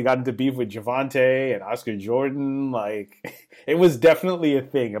definitely got into beef with Javante and Oscar Jordan. Like, it was definitely a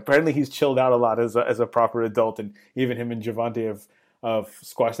thing. Apparently, he's chilled out a lot as a proper adult, and even him and Javante have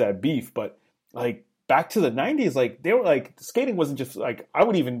squashed that beef. But like, back to the 90s, like, they were like, skating wasn't just like, I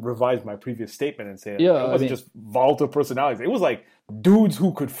would even revise my previous statement and say it wasn't just volatile personalities. It was like dudes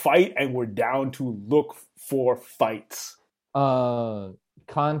who could fight and were down to look for fights.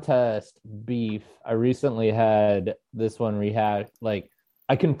 Contest beef. I recently had this one rehash. Like,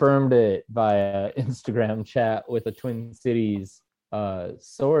 I confirmed it via Instagram chat with a Twin Cities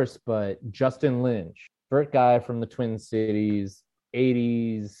source, but Justin Lynch, vert guy from the Twin Cities,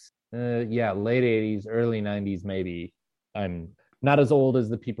 80s, late 80s, early 90s, maybe. I'm not as old as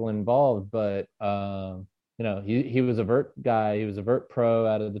the people involved, but he was a vert guy. He was a vert pro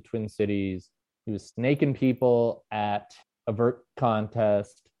out of the Twin Cities. He was snaking people at a vert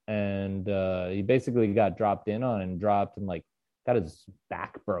contest, and he basically got dropped in on and dropped and like got his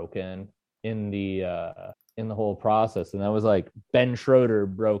back broken in the whole process. And that was like Ben Schroeder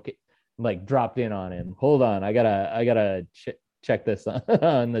dropped in on him. Hold on, I gotta check this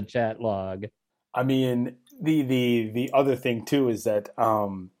on the chat log. I mean, the other thing too is that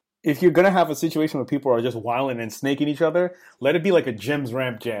if you're gonna have a situation where people are just wilding and snaking each other, let it be like a Jim's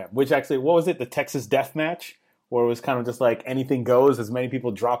Ramp Jam, which actually, what was it, the Texas Death Match, where it was kind of just like anything goes, as many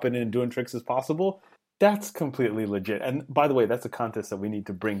people dropping in and doing tricks as possible. That's completely legit. And by the way, that's a contest that we need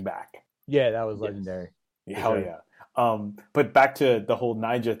to bring back. Yeah, that was legendary. Hell yeah. But back to the whole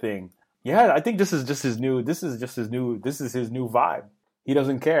Nyjah thing. Yeah, I think this is his new vibe. He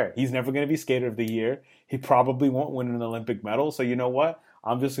doesn't care. He's never going to be Skater of the Year. He probably won't win an Olympic medal. So you know what?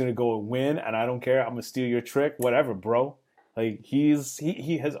 I'm just going to go and win, and I don't care. I'm going to steal your trick, whatever, bro. Like, he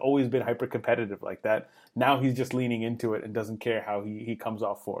has always been hyper competitive like that. Now he's just leaning into it and doesn't care how he comes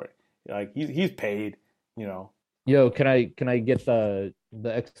off for it. Like, he's paid, you know. Yo, can I get the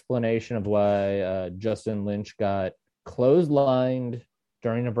explanation of why Justin Lynch got clotheslined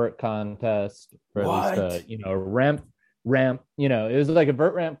during a vert contest, or at least ramp, it was like a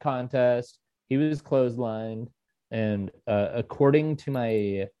vert ramp contest. He was clotheslined, and according to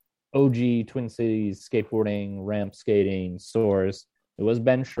my OG Twin Cities skateboarding ramp skating source, it was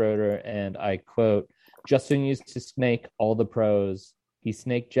Ben Schroeder, and I quote, Justin used to snake all the pros. He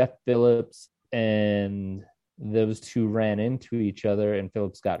snaked Jeff Phillips, and those two ran into each other, and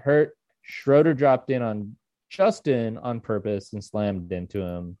Phillips got hurt. Schroeder dropped in on Justin on purpose and slammed into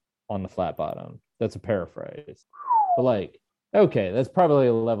him on the flat bottom. That's a paraphrase. But like, okay, that's probably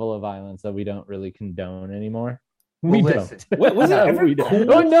a level of violence that we don't really condone anymore. We don't. Was it ever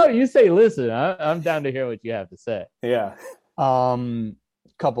cool? Oh no, you say listen. I'm down to hear what you have to say. Yeah.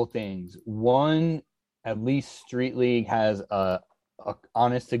 Couple things. One, at least Street League has a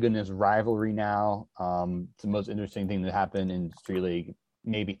honest to goodness rivalry now. It's the most interesting thing that happened in Street League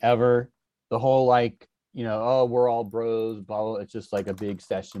maybe ever. The whole we're all bros, blah, blah, it's just like a big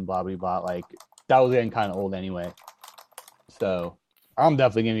session, blah, blah, blah. Like, that was getting kind of old anyway. So I'm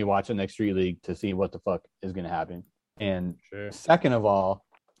definitely going to be watching next Street League to see what the fuck is going to happen. And Second of all,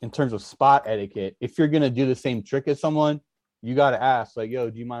 in terms of spot etiquette, if you're going to do the same trick as someone, you got to ask, like, yo,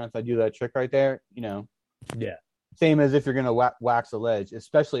 do you mind if I do that trick right there? Yeah. Same as if you're going to wax a ledge,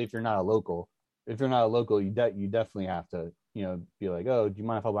 especially if you're not a local. If you're not a local, you definitely have to, be like, oh, do you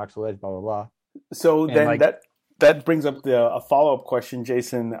mind if I wax a ledge, blah, blah, blah. So and then that brings up a follow-up question,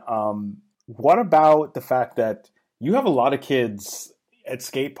 Jason. What about the fact that you have a lot of kids at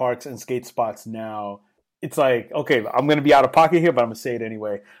skate parks and skate spots now? It's like, okay, I'm going to be out of pocket here, but I'm going to say it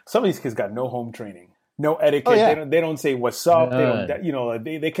anyway. Some of these kids got no home training, no etiquette. Oh, yeah. They don't say what's up. None. They don't,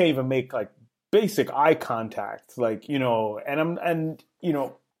 they can't even make like basic eye contact. Like, and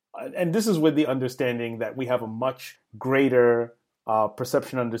and this is with the understanding that we have a much greater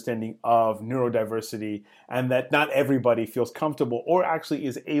perception understanding of neurodiversity, and that not everybody feels comfortable or actually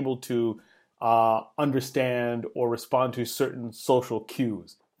is able to understand or respond to certain social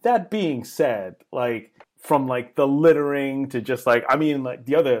cues. That being said, like from like the littering to just like, I mean, like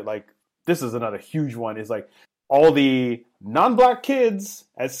the other, like this is another huge one, is like all the non-black kids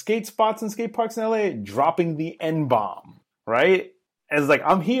at skate spots and skate parks in LA dropping the N-bomb, right? And it's like,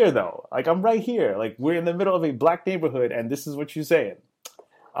 I'm here though. Like, I'm right here. Like, we're in the middle of a black neighborhood, and this is what you're saying.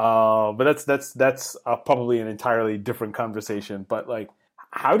 But that's probably an entirely different conversation. But like,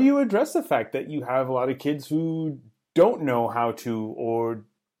 how do you address the fact that you have a lot of kids who don't know how to, or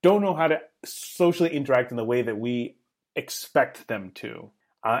don't know how to socially interact in the way that we expect them to?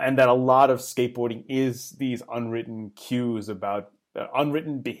 And that a lot of skateboarding is these unwritten cues about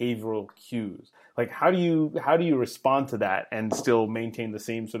unwritten behavioral cues. Like, how do you respond to that and still maintain the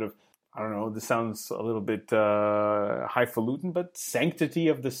same sort of, I don't know, this sounds a little bit highfalutin, but sanctity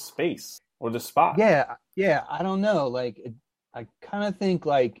of the space or the spot? Yeah, I don't know. Like, I kind of think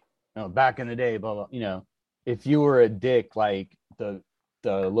like, back in the day, blah, blah, if you were a dick, like the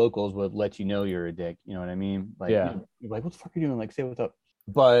locals would let you know you're a dick. You know what I mean? Like, Yeah. You're like, what the fuck are you doing? Like, say what's up.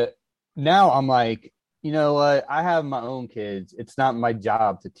 But now I'm like, you know what? I have my own kids. It's not my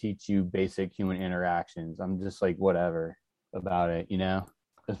job to teach you basic human interactions. I'm just like, whatever about it,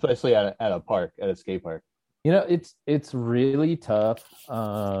 especially at a park, at a skate park. It's really tough.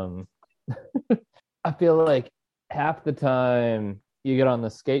 I feel like half the time you get on the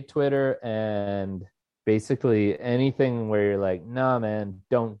skate Twitter and basically anything where you're like, nah, man,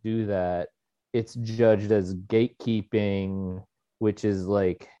 don't do that, it's judged as gatekeeping, which is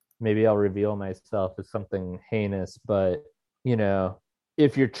like, maybe I'll reveal myself as something heinous, but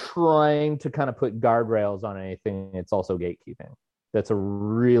if you're trying to kind of put guardrails on anything, it's also gatekeeping. That's a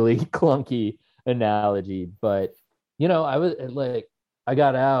really clunky analogy, but I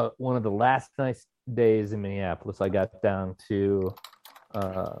got out one of the last nice days in Minneapolis. I got down to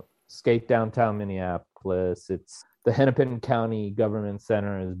skate downtown Minneapolis. It's the Hennepin County Government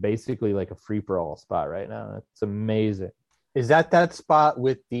Center is basically like a free-for-all spot right now. It's amazing. Is that spot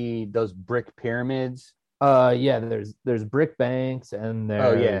with those brick pyramids? Yeah, there's brick banks and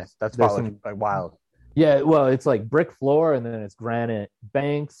that's some, like wild. Yeah, well, it's like brick floor and then it's granite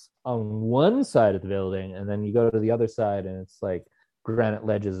banks on one side of the building, and then you go to the other side and it's like granite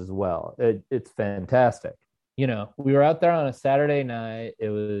ledges as well. It's fantastic. We were out there on a Saturday night. It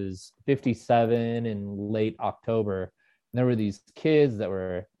was 57 in late October. And there were these kids that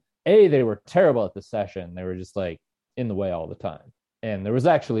were, they were terrible at the session. They were just like in the way all the time. And there was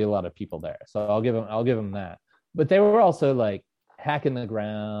actually a lot of people there. So I'll give them that. But they were also like hacking the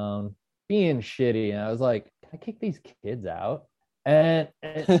ground, being shitty. And I was like, can I kick these kids out? And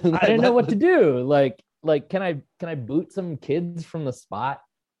I didn't know what to do. Like, can I boot some kids from the spot?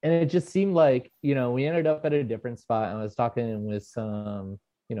 And it just seemed like, we ended up at a different spot. And I was talking with some,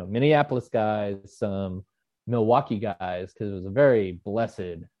 Minneapolis guys, some Milwaukee guys, because it was a very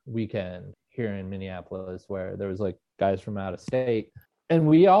blessed weekend here in Minneapolis where there was like guys from out of state. And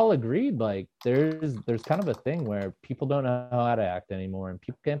we all agreed, like, there's kind of a thing where people don't know how to act anymore and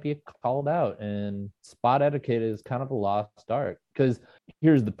people can't be called out. And spot etiquette is kind of a lost art. Because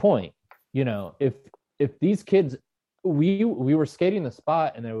here's the point, if these kids, we were skating the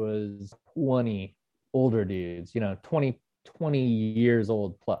spot and there was 20 older dudes, 20 years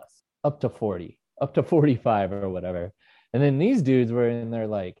old plus, up to 40, up to 45 or whatever. And then these dudes were in their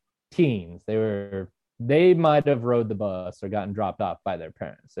like teens. They might have rode the bus or gotten dropped off by their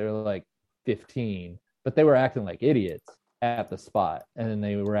parents. They were like 15, but they were acting like idiots at the spot. And then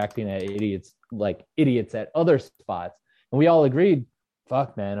they were acting like idiots at other spots. And we all agreed,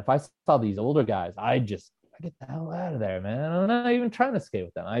 fuck, man, if I saw these older guys, I get the hell out of there, man. I'm not even trying to skate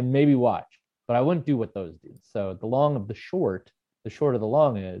with them. I maybe watch, but I wouldn't do what those do. So the long of the short of the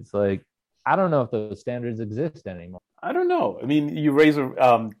long is like, I don't know if those standards exist anymore. I don't know. I mean, you raise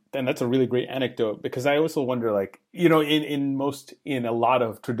and that's a really great anecdote, because I also wonder, like, in a lot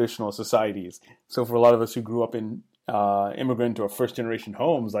of traditional societies. So for a lot of us who grew up in immigrant or first generation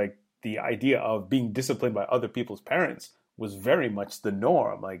homes, like the idea of being disciplined by other people's parents was very much the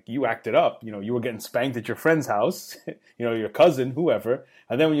norm. Like, you acted up, you were getting spanked at your friend's house, your cousin, whoever.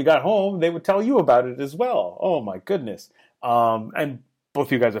 And then when you got home, they would tell you about it as well. Oh my goodness. And both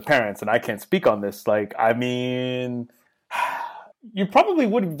of you guys are parents, and I can't speak on this. Like, I mean, you probably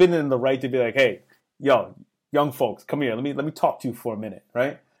would have been in the right to be like, hey, yo, young folks, come here. Let me talk to you for a minute,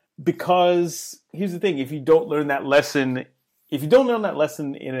 right? Because here's the thing. If you don't learn that lesson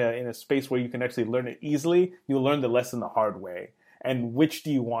in a space where you can actually learn it easily, you'll learn the lesson the hard way. and which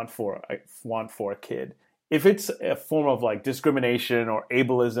do you want for a kid? If it's a form of like discrimination or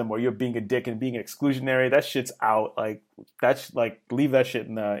ableism, or you're being a dick and being exclusionary, that shit's out. Like that's like leave that shit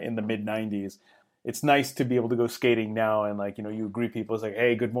in the mid '90s. It's nice to be able to go skating now and like, you know, you greet people. It's like,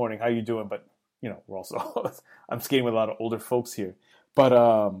 hey, good morning, how you doing? But you know, we're also I'm skating with a lot of older folks here. But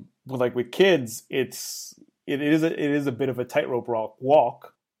like with kids, it is a bit of a tightrope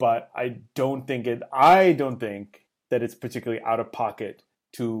walk. But I don't think that it's particularly out of pocket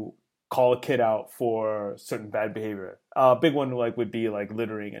to call a kid out for certain bad behavior. Big one like would be like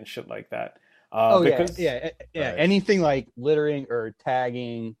littering and shit like that. Because, yeah. Anything like littering or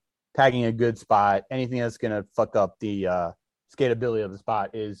tagging a good spot, anything that's gonna fuck up the skateability of the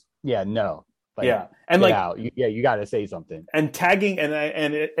spot is no. Like, yeah, and like out. You got to say something. And tagging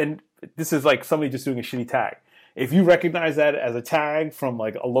and this is like somebody just doing a shitty tag. If you recognize that as a tag from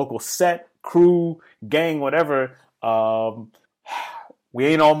like a local set, crew, gang, whatever, we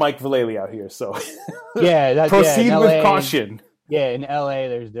ain't all Mike Vallely out here, so proceed with caution. Yeah, in LA,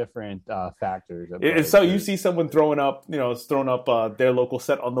 there's different factors. So you see someone throwing up their local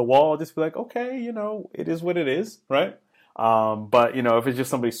set on the wall, just be like, okay, you know, it is what it is, right? But you know, if it's just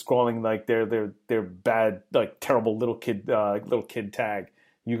somebody scrawling like their bad, like terrible little kid tag,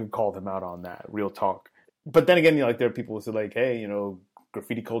 you can call them out on that. Real talk. But then again, you know, like there are people who say like, hey, you know,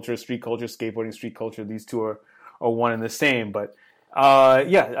 graffiti culture, street culture, skateboarding, street culture, these two are one and the same. But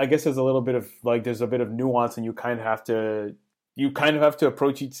I guess there's a bit of nuance, and you kind of have to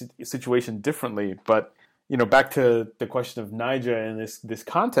approach each situation differently. But you know, back to the question of Nyjah and this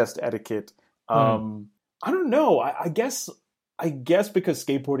contest etiquette. I don't know. I guess because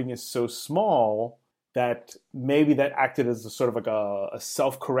skateboarding is so small that maybe that acted as a sort of like a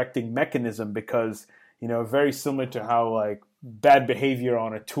self-correcting mechanism, because you know, very similar to how like bad behavior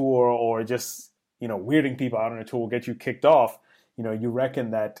on a tour or just, you know, weirding people out on a tour will get you kicked off. You know, you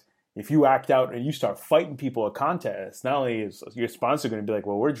reckon that if you act out and you start fighting people at contests, not only is your sponsor going to be like,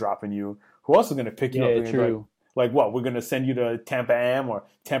 well, we're dropping you, who else is going to pick you up? True. Like what? We're going to send you to Tampa Am or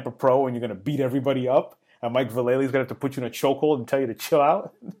Tampa Pro and you're going to beat everybody up? And Mike Vallely's going to have to put you in a chokehold and tell you to chill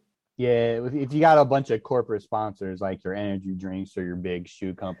out? Yeah, if you got a bunch of corporate sponsors like your energy drinks or your big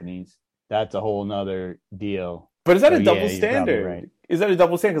shoe companies, that's a whole nother deal. But is that a double standard? Right. Is that a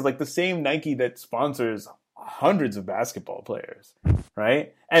double standard? Because like the same Nike that sponsors hundreds of basketball players,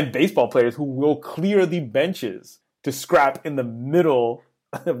 right? And baseball players who will clear the benches to scrap in the middle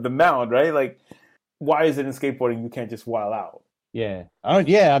of the mound, right? Like, why is it in skateboarding you can't just wild out? Yeah.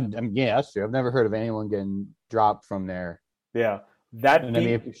 That's true. I've never heard of anyone getting dropped from there. Yeah.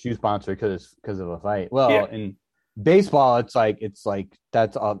 A shoe sponsor because of a fight. Well, in baseball, it's like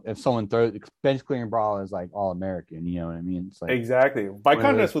that's if someone throws bench clearing brawl is like all American. You know what I mean? It's like exactly. By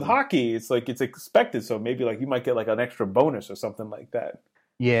contrast with hockey, it's like it's expected. So maybe like you might get like an extra bonus or something like that.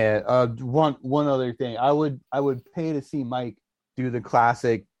 Yeah. One other thing, I would pay to see Mike do the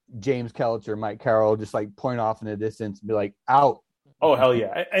classic James Kelch or Mike Carroll, just like point off in the distance and be like, out. Oh hell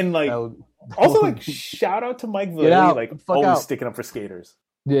yeah! And like also like shout out to Mike Vallely, like always sticking up for skaters.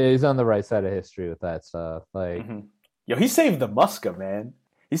 Yeah, he's on the right side of history with that stuff. Like, yo, he saved the Muska, man.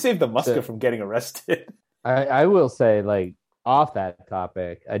 He saved the Muska from getting arrested. I will say, like, off that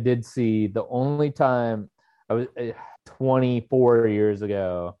topic, I did see the only time I was 24 years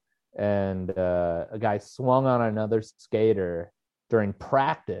ago, and a guy swung on another skater during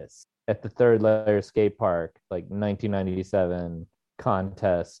practice at the Third Layer Skate Park, like 1997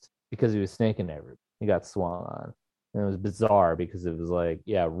 contest, because he was snaking everybody. He got swung on. And it was bizarre because it was like,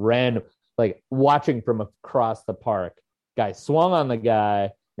 random, like watching from across the park, guy swung on the guy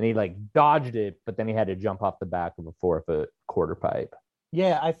and he like dodged it, but then he had to jump off the back of a 4-foot quarter pipe.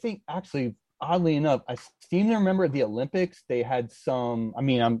 Yeah, I think actually, oddly enough, I seem to remember at the Olympics, they had some, I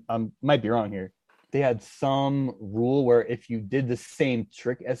mean, I'm might be wrong here. They had some rule where if you did the same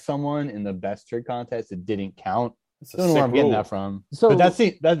trick as someone in the best trick contest, it didn't count. I don't know where I'm getting that from. But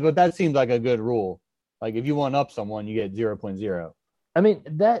that seems like a good rule. Like if you one up someone, you get 0.0. I mean,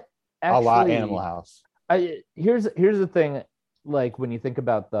 that actually, a lot Animal House. Here's the thing. Like when you think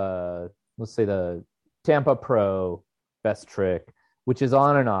about let's say the Tampa Pro best trick, which is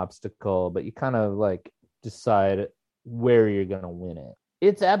on an obstacle, but you kind of like decide where you're going to win it.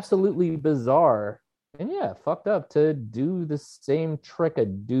 It's absolutely bizarre and fucked up to do the same trick a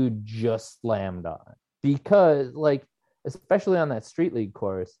dude just slammed on, because like, especially on that street league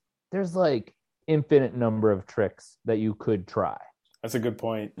course, there's like infinite number of tricks that you could try. That's a good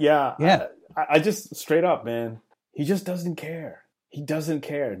point. Yeah. I just straight up, man, he just doesn't care. He doesn't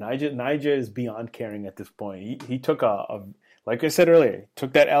care. Nyjah is beyond caring at this point. He took like I said earlier,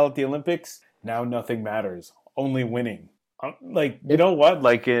 took that L at the Olympics. Now nothing matters. Only winning. Like, you know what?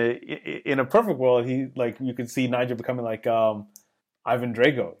 Like, in a perfect world, you could see Nigel becoming like Ivan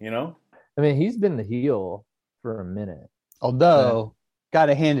Drago. You know? I mean, he's been the heel for a minute. Although,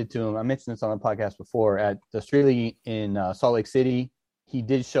 gotta hand it to him. I mentioned this on the podcast before. At the Street League in Salt Lake City, he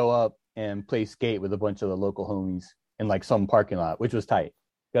did show up and play skate with a bunch of the local homies in like some parking lot, which was tight.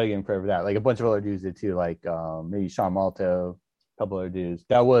 Gotta give him credit for that. Like a bunch of other dudes did too, like maybe Sean Malto, a couple other dudes.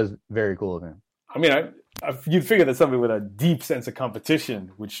 That was very cool of him. I mean, you'd figure that somebody with a deep sense of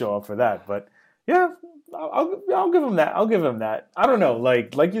competition would show up for that, but yeah, I'll give him that. I'll give him that. I don't know,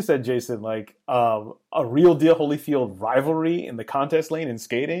 like you said, Jason, like a real deal Holyfield rivalry in the contest lane in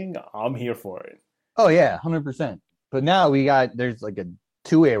skating. I'm here for it. Oh yeah, 100%. But now there's like a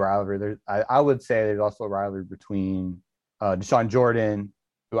two-way rivalry. I would say there's also a rivalry between Deshaun Jordan,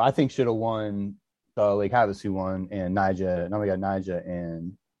 who I think should have won the Lake Havasu one, and Nyjah. Now we got Nyjah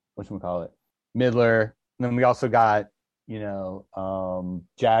and whatchamacallit, Midler. And then we also got,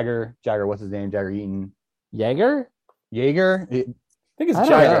 Jagger. What's his name? Jagger Eaton. Jaeger? Jaeger? I think it's I don't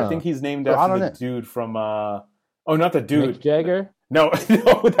Jagger. know. I think he's named I after don't the know. dude from not the dude. Mick Jagger? No,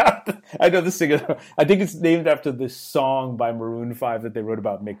 I know this singer. I think it's named after this song by Maroon 5 that they wrote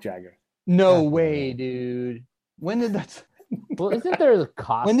about Mick Jagger. No Yeah. way, dude. When did that? Well, isn't there the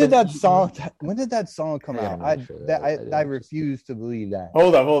cost? When did that song? When did that song come Yeah, out? I'm not sure that. I refuse to believe that.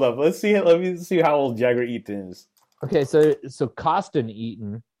 Hold up. Let me see how old Jagger Eaton is. Okay, so Costin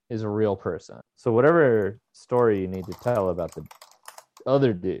Eaton is a real person. So whatever story you need to tell about the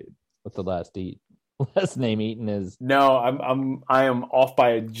other dude with the last name Eaton is. No, I am off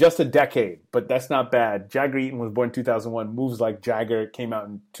by just a decade, but that's not bad. Jagger Eaton was born in 2001. Moves Like Jagger came out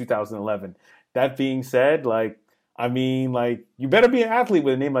in 2011. That being said, you better be an athlete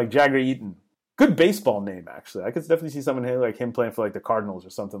with a name like Jagger Eaton. Good baseball name, actually. I could definitely see someone like him playing for like the Cardinals or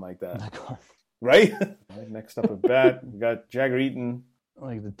something like that. Right? Next up at bat, we got Jagger Eaton.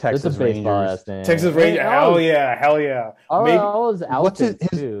 Like the It's a Texas baseball Rangers. ass name. Texas Rangers. Hell yeah. All his What's his- outfits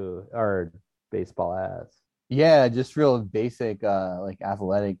too are baseball ass. Yeah, just real basic, like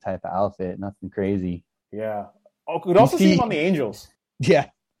athletic type of outfit. Nothing crazy. Yeah. Oh, could also see him on the Angels. Yeah,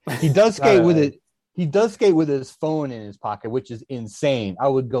 he does skate with it. He does skate with his phone in his pocket, which is insane. I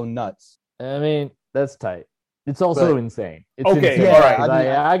would go nuts. I mean, that's tight. It's also But- insane. It's Okay, insane. all right.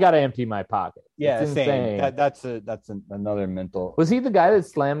 I gotta empty my pocket. Yeah, it's same. insane. That's another mental. Was he the guy that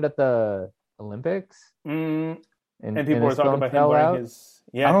slammed at the Olympics? And And people were his talking phone about him fell wearing out? his.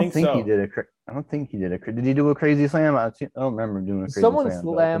 Yeah, I don't think think so. he did I don't think he did a. Did he do a crazy slam? I don't remember him doing a crazy Someone slam.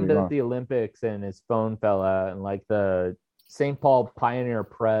 but I could slammed be at wrong. the Olympics and his phone fell out, and like the St. Paul Pioneer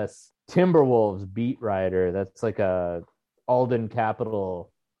Press Timberwolves beat writer, that's like a Alden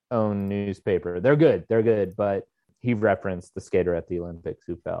Capital owned newspaper. They're good, but he referenced the skater at the Olympics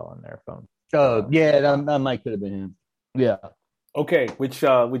who fell on their phone. Oh yeah, that might could have been him. Yeah. Okay, which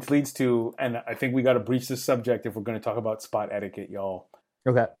leads to, and I think we got to breach this subject if we're going to talk about spot etiquette, y'all.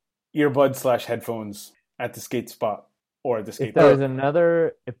 Okay. Earbuds/headphones at the skate spot or at the skate If there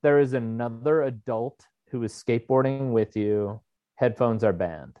is park. another adult who is skateboarding with you, headphones are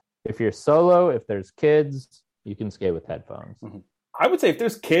banned. If you're solo, if there's kids, you can skate with headphones. Mm-hmm. I would say if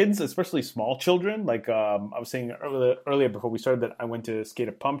there's kids, especially small children, like I was saying earlier before we started that I went to skate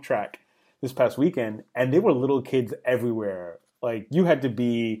a pump track this past weekend, and there were little kids everywhere. Like you had to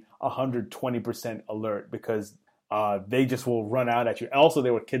be 120% alert because they just will run out at you. Also,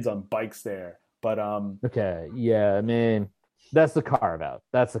 there were kids on bikes there. But Okay, yeah, I mean, that's the carve out.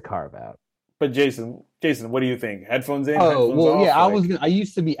 But Jason, what do you think? Headphones in? Oh Headphones well, off? yeah. I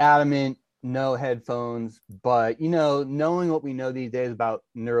used to be adamant, no headphones, but knowing what we know these days about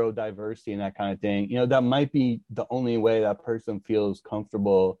neurodiversity and that kind of thing, that might be the only way that person feels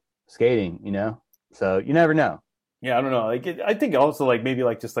comfortable skating. So you never know. Yeah, I don't know. I think also maybe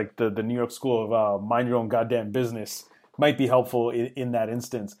just the New York school of mind your own goddamn business might be helpful in that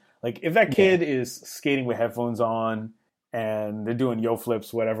instance. Like if that kid is skating with headphones on and they're doing yo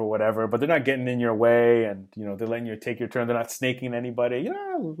flips, whatever, but they're not getting in your way and they're letting you take your turn. They're not snaking anybody.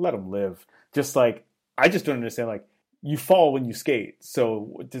 Let them live. Just I just don't understand. You fall when you skate.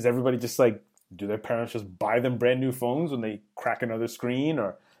 So does everybody just do their parents just buy them brand new phones when they crack another screen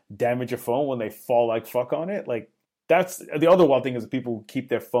or damage your phone when they fall like fuck on it? That's the other wild thing is that people who keep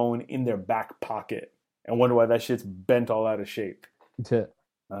their phone in their back pocket and wonder why that shit's bent all out of shape. I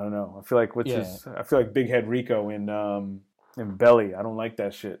don't know. I feel like I feel like Big Head Rico in Belly. I don't like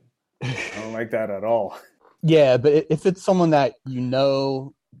that shit. I don't like that at all. Yeah, but if it's someone that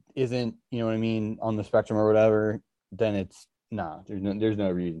isn't, on the spectrum or whatever, then it's there's no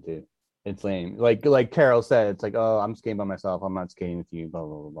reason to. It's lame. Like Carol said, it's oh, I'm skating by myself. I'm not skating with you. Blah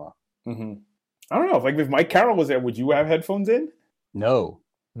blah blah blah. Mm-hmm. I don't know. Like if Mike Carroll was there, would you have headphones in? No,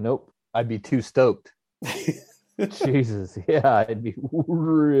 Nope. I'd be too stoked. Jesus, yeah, I'd be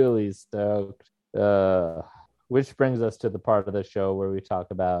really stoked. Which brings us to the part of the show where we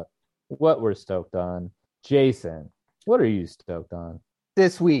talk about what we're stoked on. Jason, what are you stoked on?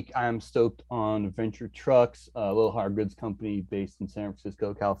 This week, I'm stoked on Venture Trucks, a little hard goods company based in San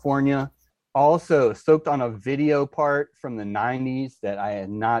Francisco, California. Also stoked on a video part from the 90s that I had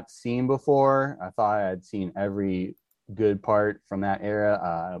not seen before. I thought I had seen every good part from that era.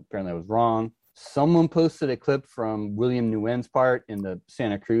 Apparently I was wrong. Someone posted a clip from William Nguyen's part in the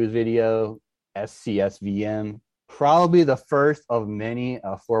Santa Cruz video, SCSVM. Probably the first of many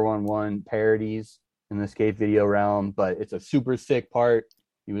 411 parodies in the skate video realm, but it's a super sick part.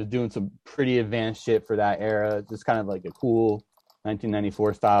 He was doing some pretty advanced shit for that era. Just kind of like a cool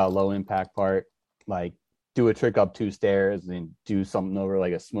 1994 style low impact part, like do a trick up 2 stairs, then do something over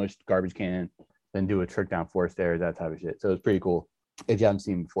like a smushed garbage can, then do a trick down 4 stairs, that type of shit. So it's pretty cool if you haven't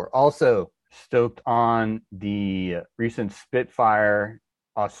seen before. Also stoked on the recent Spitfire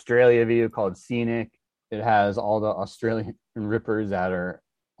Australia video called Scenic. It has all the Australian rippers that are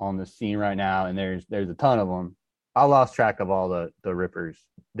on the scene right now, and there's a ton of them. I lost track of all the rippers,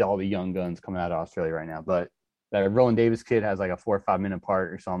 all the young guns coming out of Australia right now, but that Roland Davis kid has like a 4 or 5 minute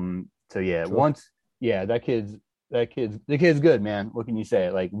part or something. So yeah, sure. The kid's good, man. What can you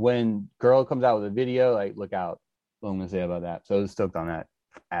say? Like when Girl comes out with a video, like look out. What I'm gonna say about that. So I was stoked on that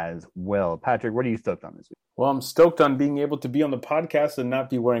as well. Patrick, what are you stoked on this week? Well, I'm stoked on being able to be on the podcast and not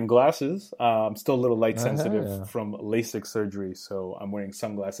be wearing glasses. I'm still a little light sensitive from LASIK surgery, so I'm wearing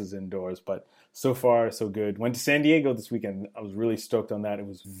sunglasses indoors. But so far, so good. Went to San Diego this weekend. I was really stoked on that. It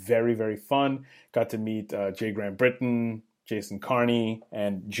was very, very fun. Got to meet Jay Grant Britton, Jason Carney,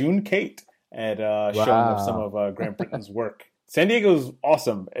 and June Kate at showing of some of Grant Britton's work. San Diego's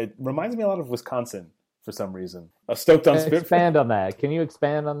awesome. It reminds me a lot of Wisconsin for some reason. I was stoked on Spitfire. Expand on that. Can you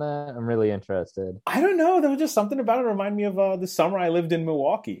expand on that? I'm really interested. I don't know. There was just something about it remind me of the summer I lived in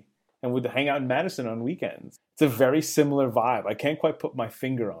Milwaukee and would hang out in Madison on weekends. It's a very similar vibe. I can't quite put my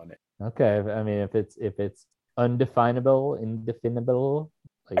finger on it. Okay. I mean, if it's undefinable, indefinable,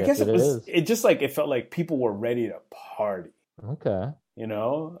 I guess it is. It just like, it felt like people were ready to party. Okay. You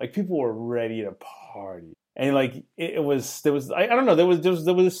know, like people were ready to party. And like there was I don't know, there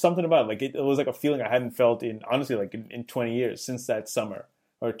was something about it. Like it was like a feeling I hadn't felt in honestly like in 20 years since that summer,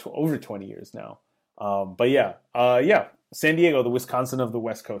 or over 20 years now. But yeah, San Diego, the Wisconsin of the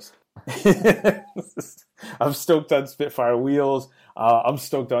West Coast. I'm stoked on Spitfire wheels. I'm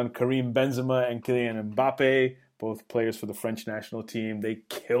stoked on Karim Benzema and Kylian Mbappe, both players for the French national team. They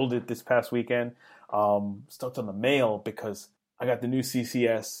killed it this past weekend. Stoked on the mail because I got the new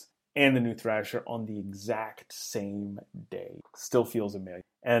CCS and the new Thrasher on the exact same day. Still feels amazing.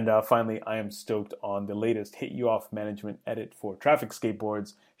 And finally, I am stoked on the latest Hit You Off management edit for Traffic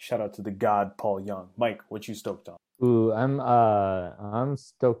Skateboards. Shout out to the god Paul Young. Mike, what you stoked on? Ooh, I'm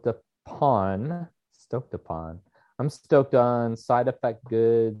stoked upon. I'm stoked on Side Effect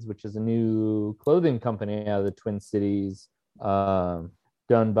Goods, which is a new clothing company out of the Twin Cities, done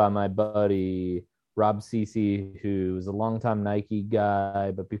by my buddy Rob Cece, who's a longtime Nike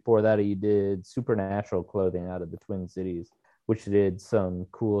guy, but before that he did Supernatural clothing out of the Twin Cities, which did some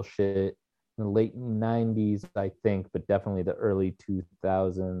cool shit in the late 90s, I think, but definitely the early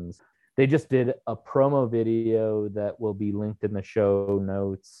 2000s. They just did a promo video that will be linked in the show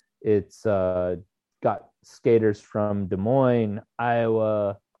notes. It's got skaters from Des Moines,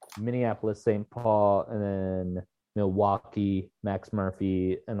 Iowa, Minneapolis, St. Paul, and then Milwaukee, Max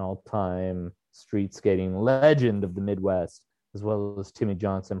Murphy, an all-time street skating legend of the Midwest, as well as Timmy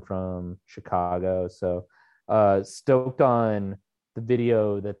Johnson from Chicago. So stoked on the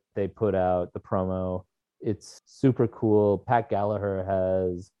video that they put out, the promo. It's super cool. Pat Gallagher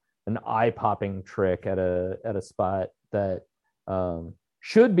has an eye-popping trick at a spot that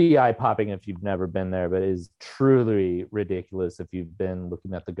should be eye-popping if you've never been there, but is truly ridiculous if you've been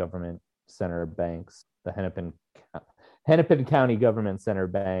looking at the government center banks, the Hennepin County Government Center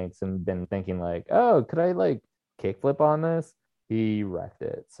banks, and been thinking like, oh, could I like kickflip on this? He wrecked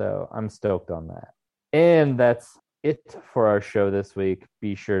it. So I'm stoked on that. And that's it for our show this week.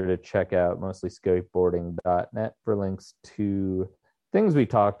 Be sure to check out mostlyskateboarding.net for links to things we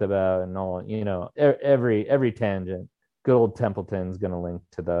talked about and all, every tangent. Good old Templeton's going to link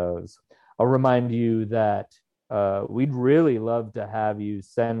to those. I'll remind you that we'd really love to have you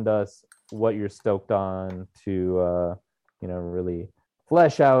send us what you're stoked on to really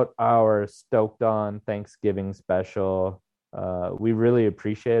flesh out our stoked on Thanksgiving special. We really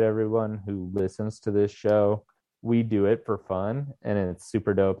appreciate everyone who listens to this show. we do it for fun, and it's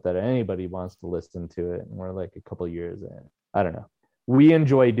super dope that anybody wants to listen to it. And we're like a couple years in. I don't know. We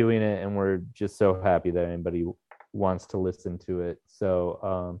enjoy doing it, and we're just so happy that anybody wants to listen to it.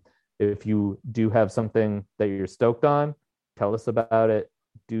 So if you do have something that you're stoked on, tell us about it.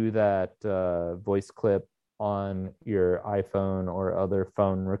 Do that voice clip on your iPhone or other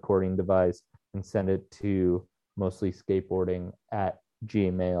phone recording device and send it to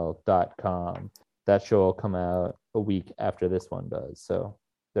mostlyskateboarding@gmail.com. That show will come out a week after this one does. So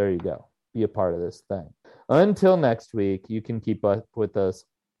there you go. Be a part of this thing. Until next week, you can keep up with us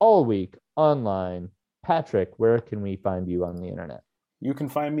all week online. Patrick, where can we find you on the internet? You can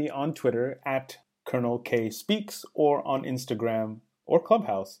find me on Twitter at Colonel K Speaks, or on Instagram or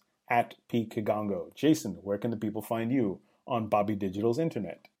Clubhouse at P Kigongo. Jason, where can the people find you on Bobby Digital's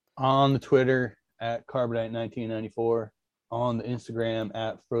internet? On the Twitter at Carbonite1994, on the Instagram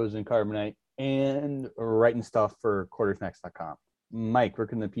at Frozen Carbonite, and writing stuff for quartersnacks.com. Mike, where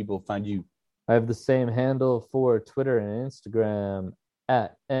can the people find you? I have the same handle for Twitter and Instagram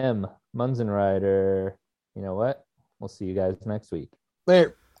at MMunzenrider. You know what? We'll see you guys next week.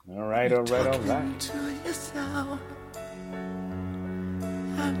 Later. All right. To yourself,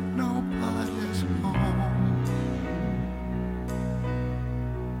 and nobody's home.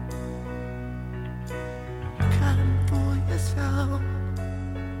 Kind for yourself.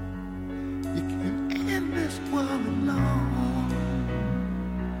 You can't end this world alone.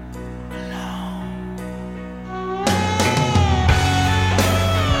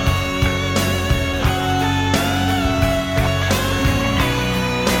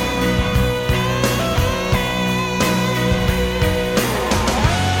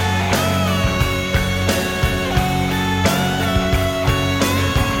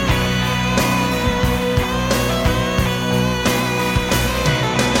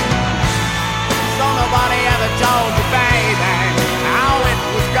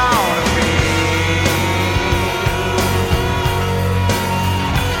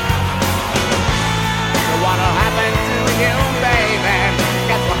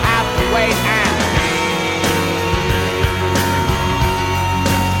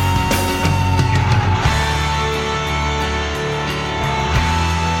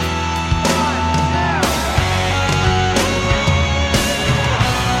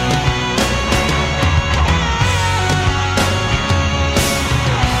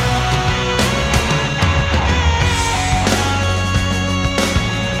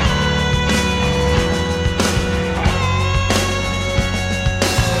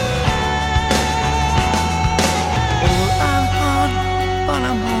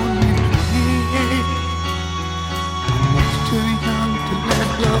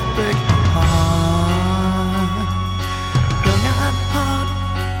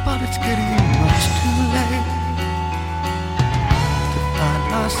 Getting much too late to find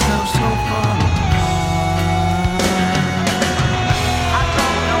ourselves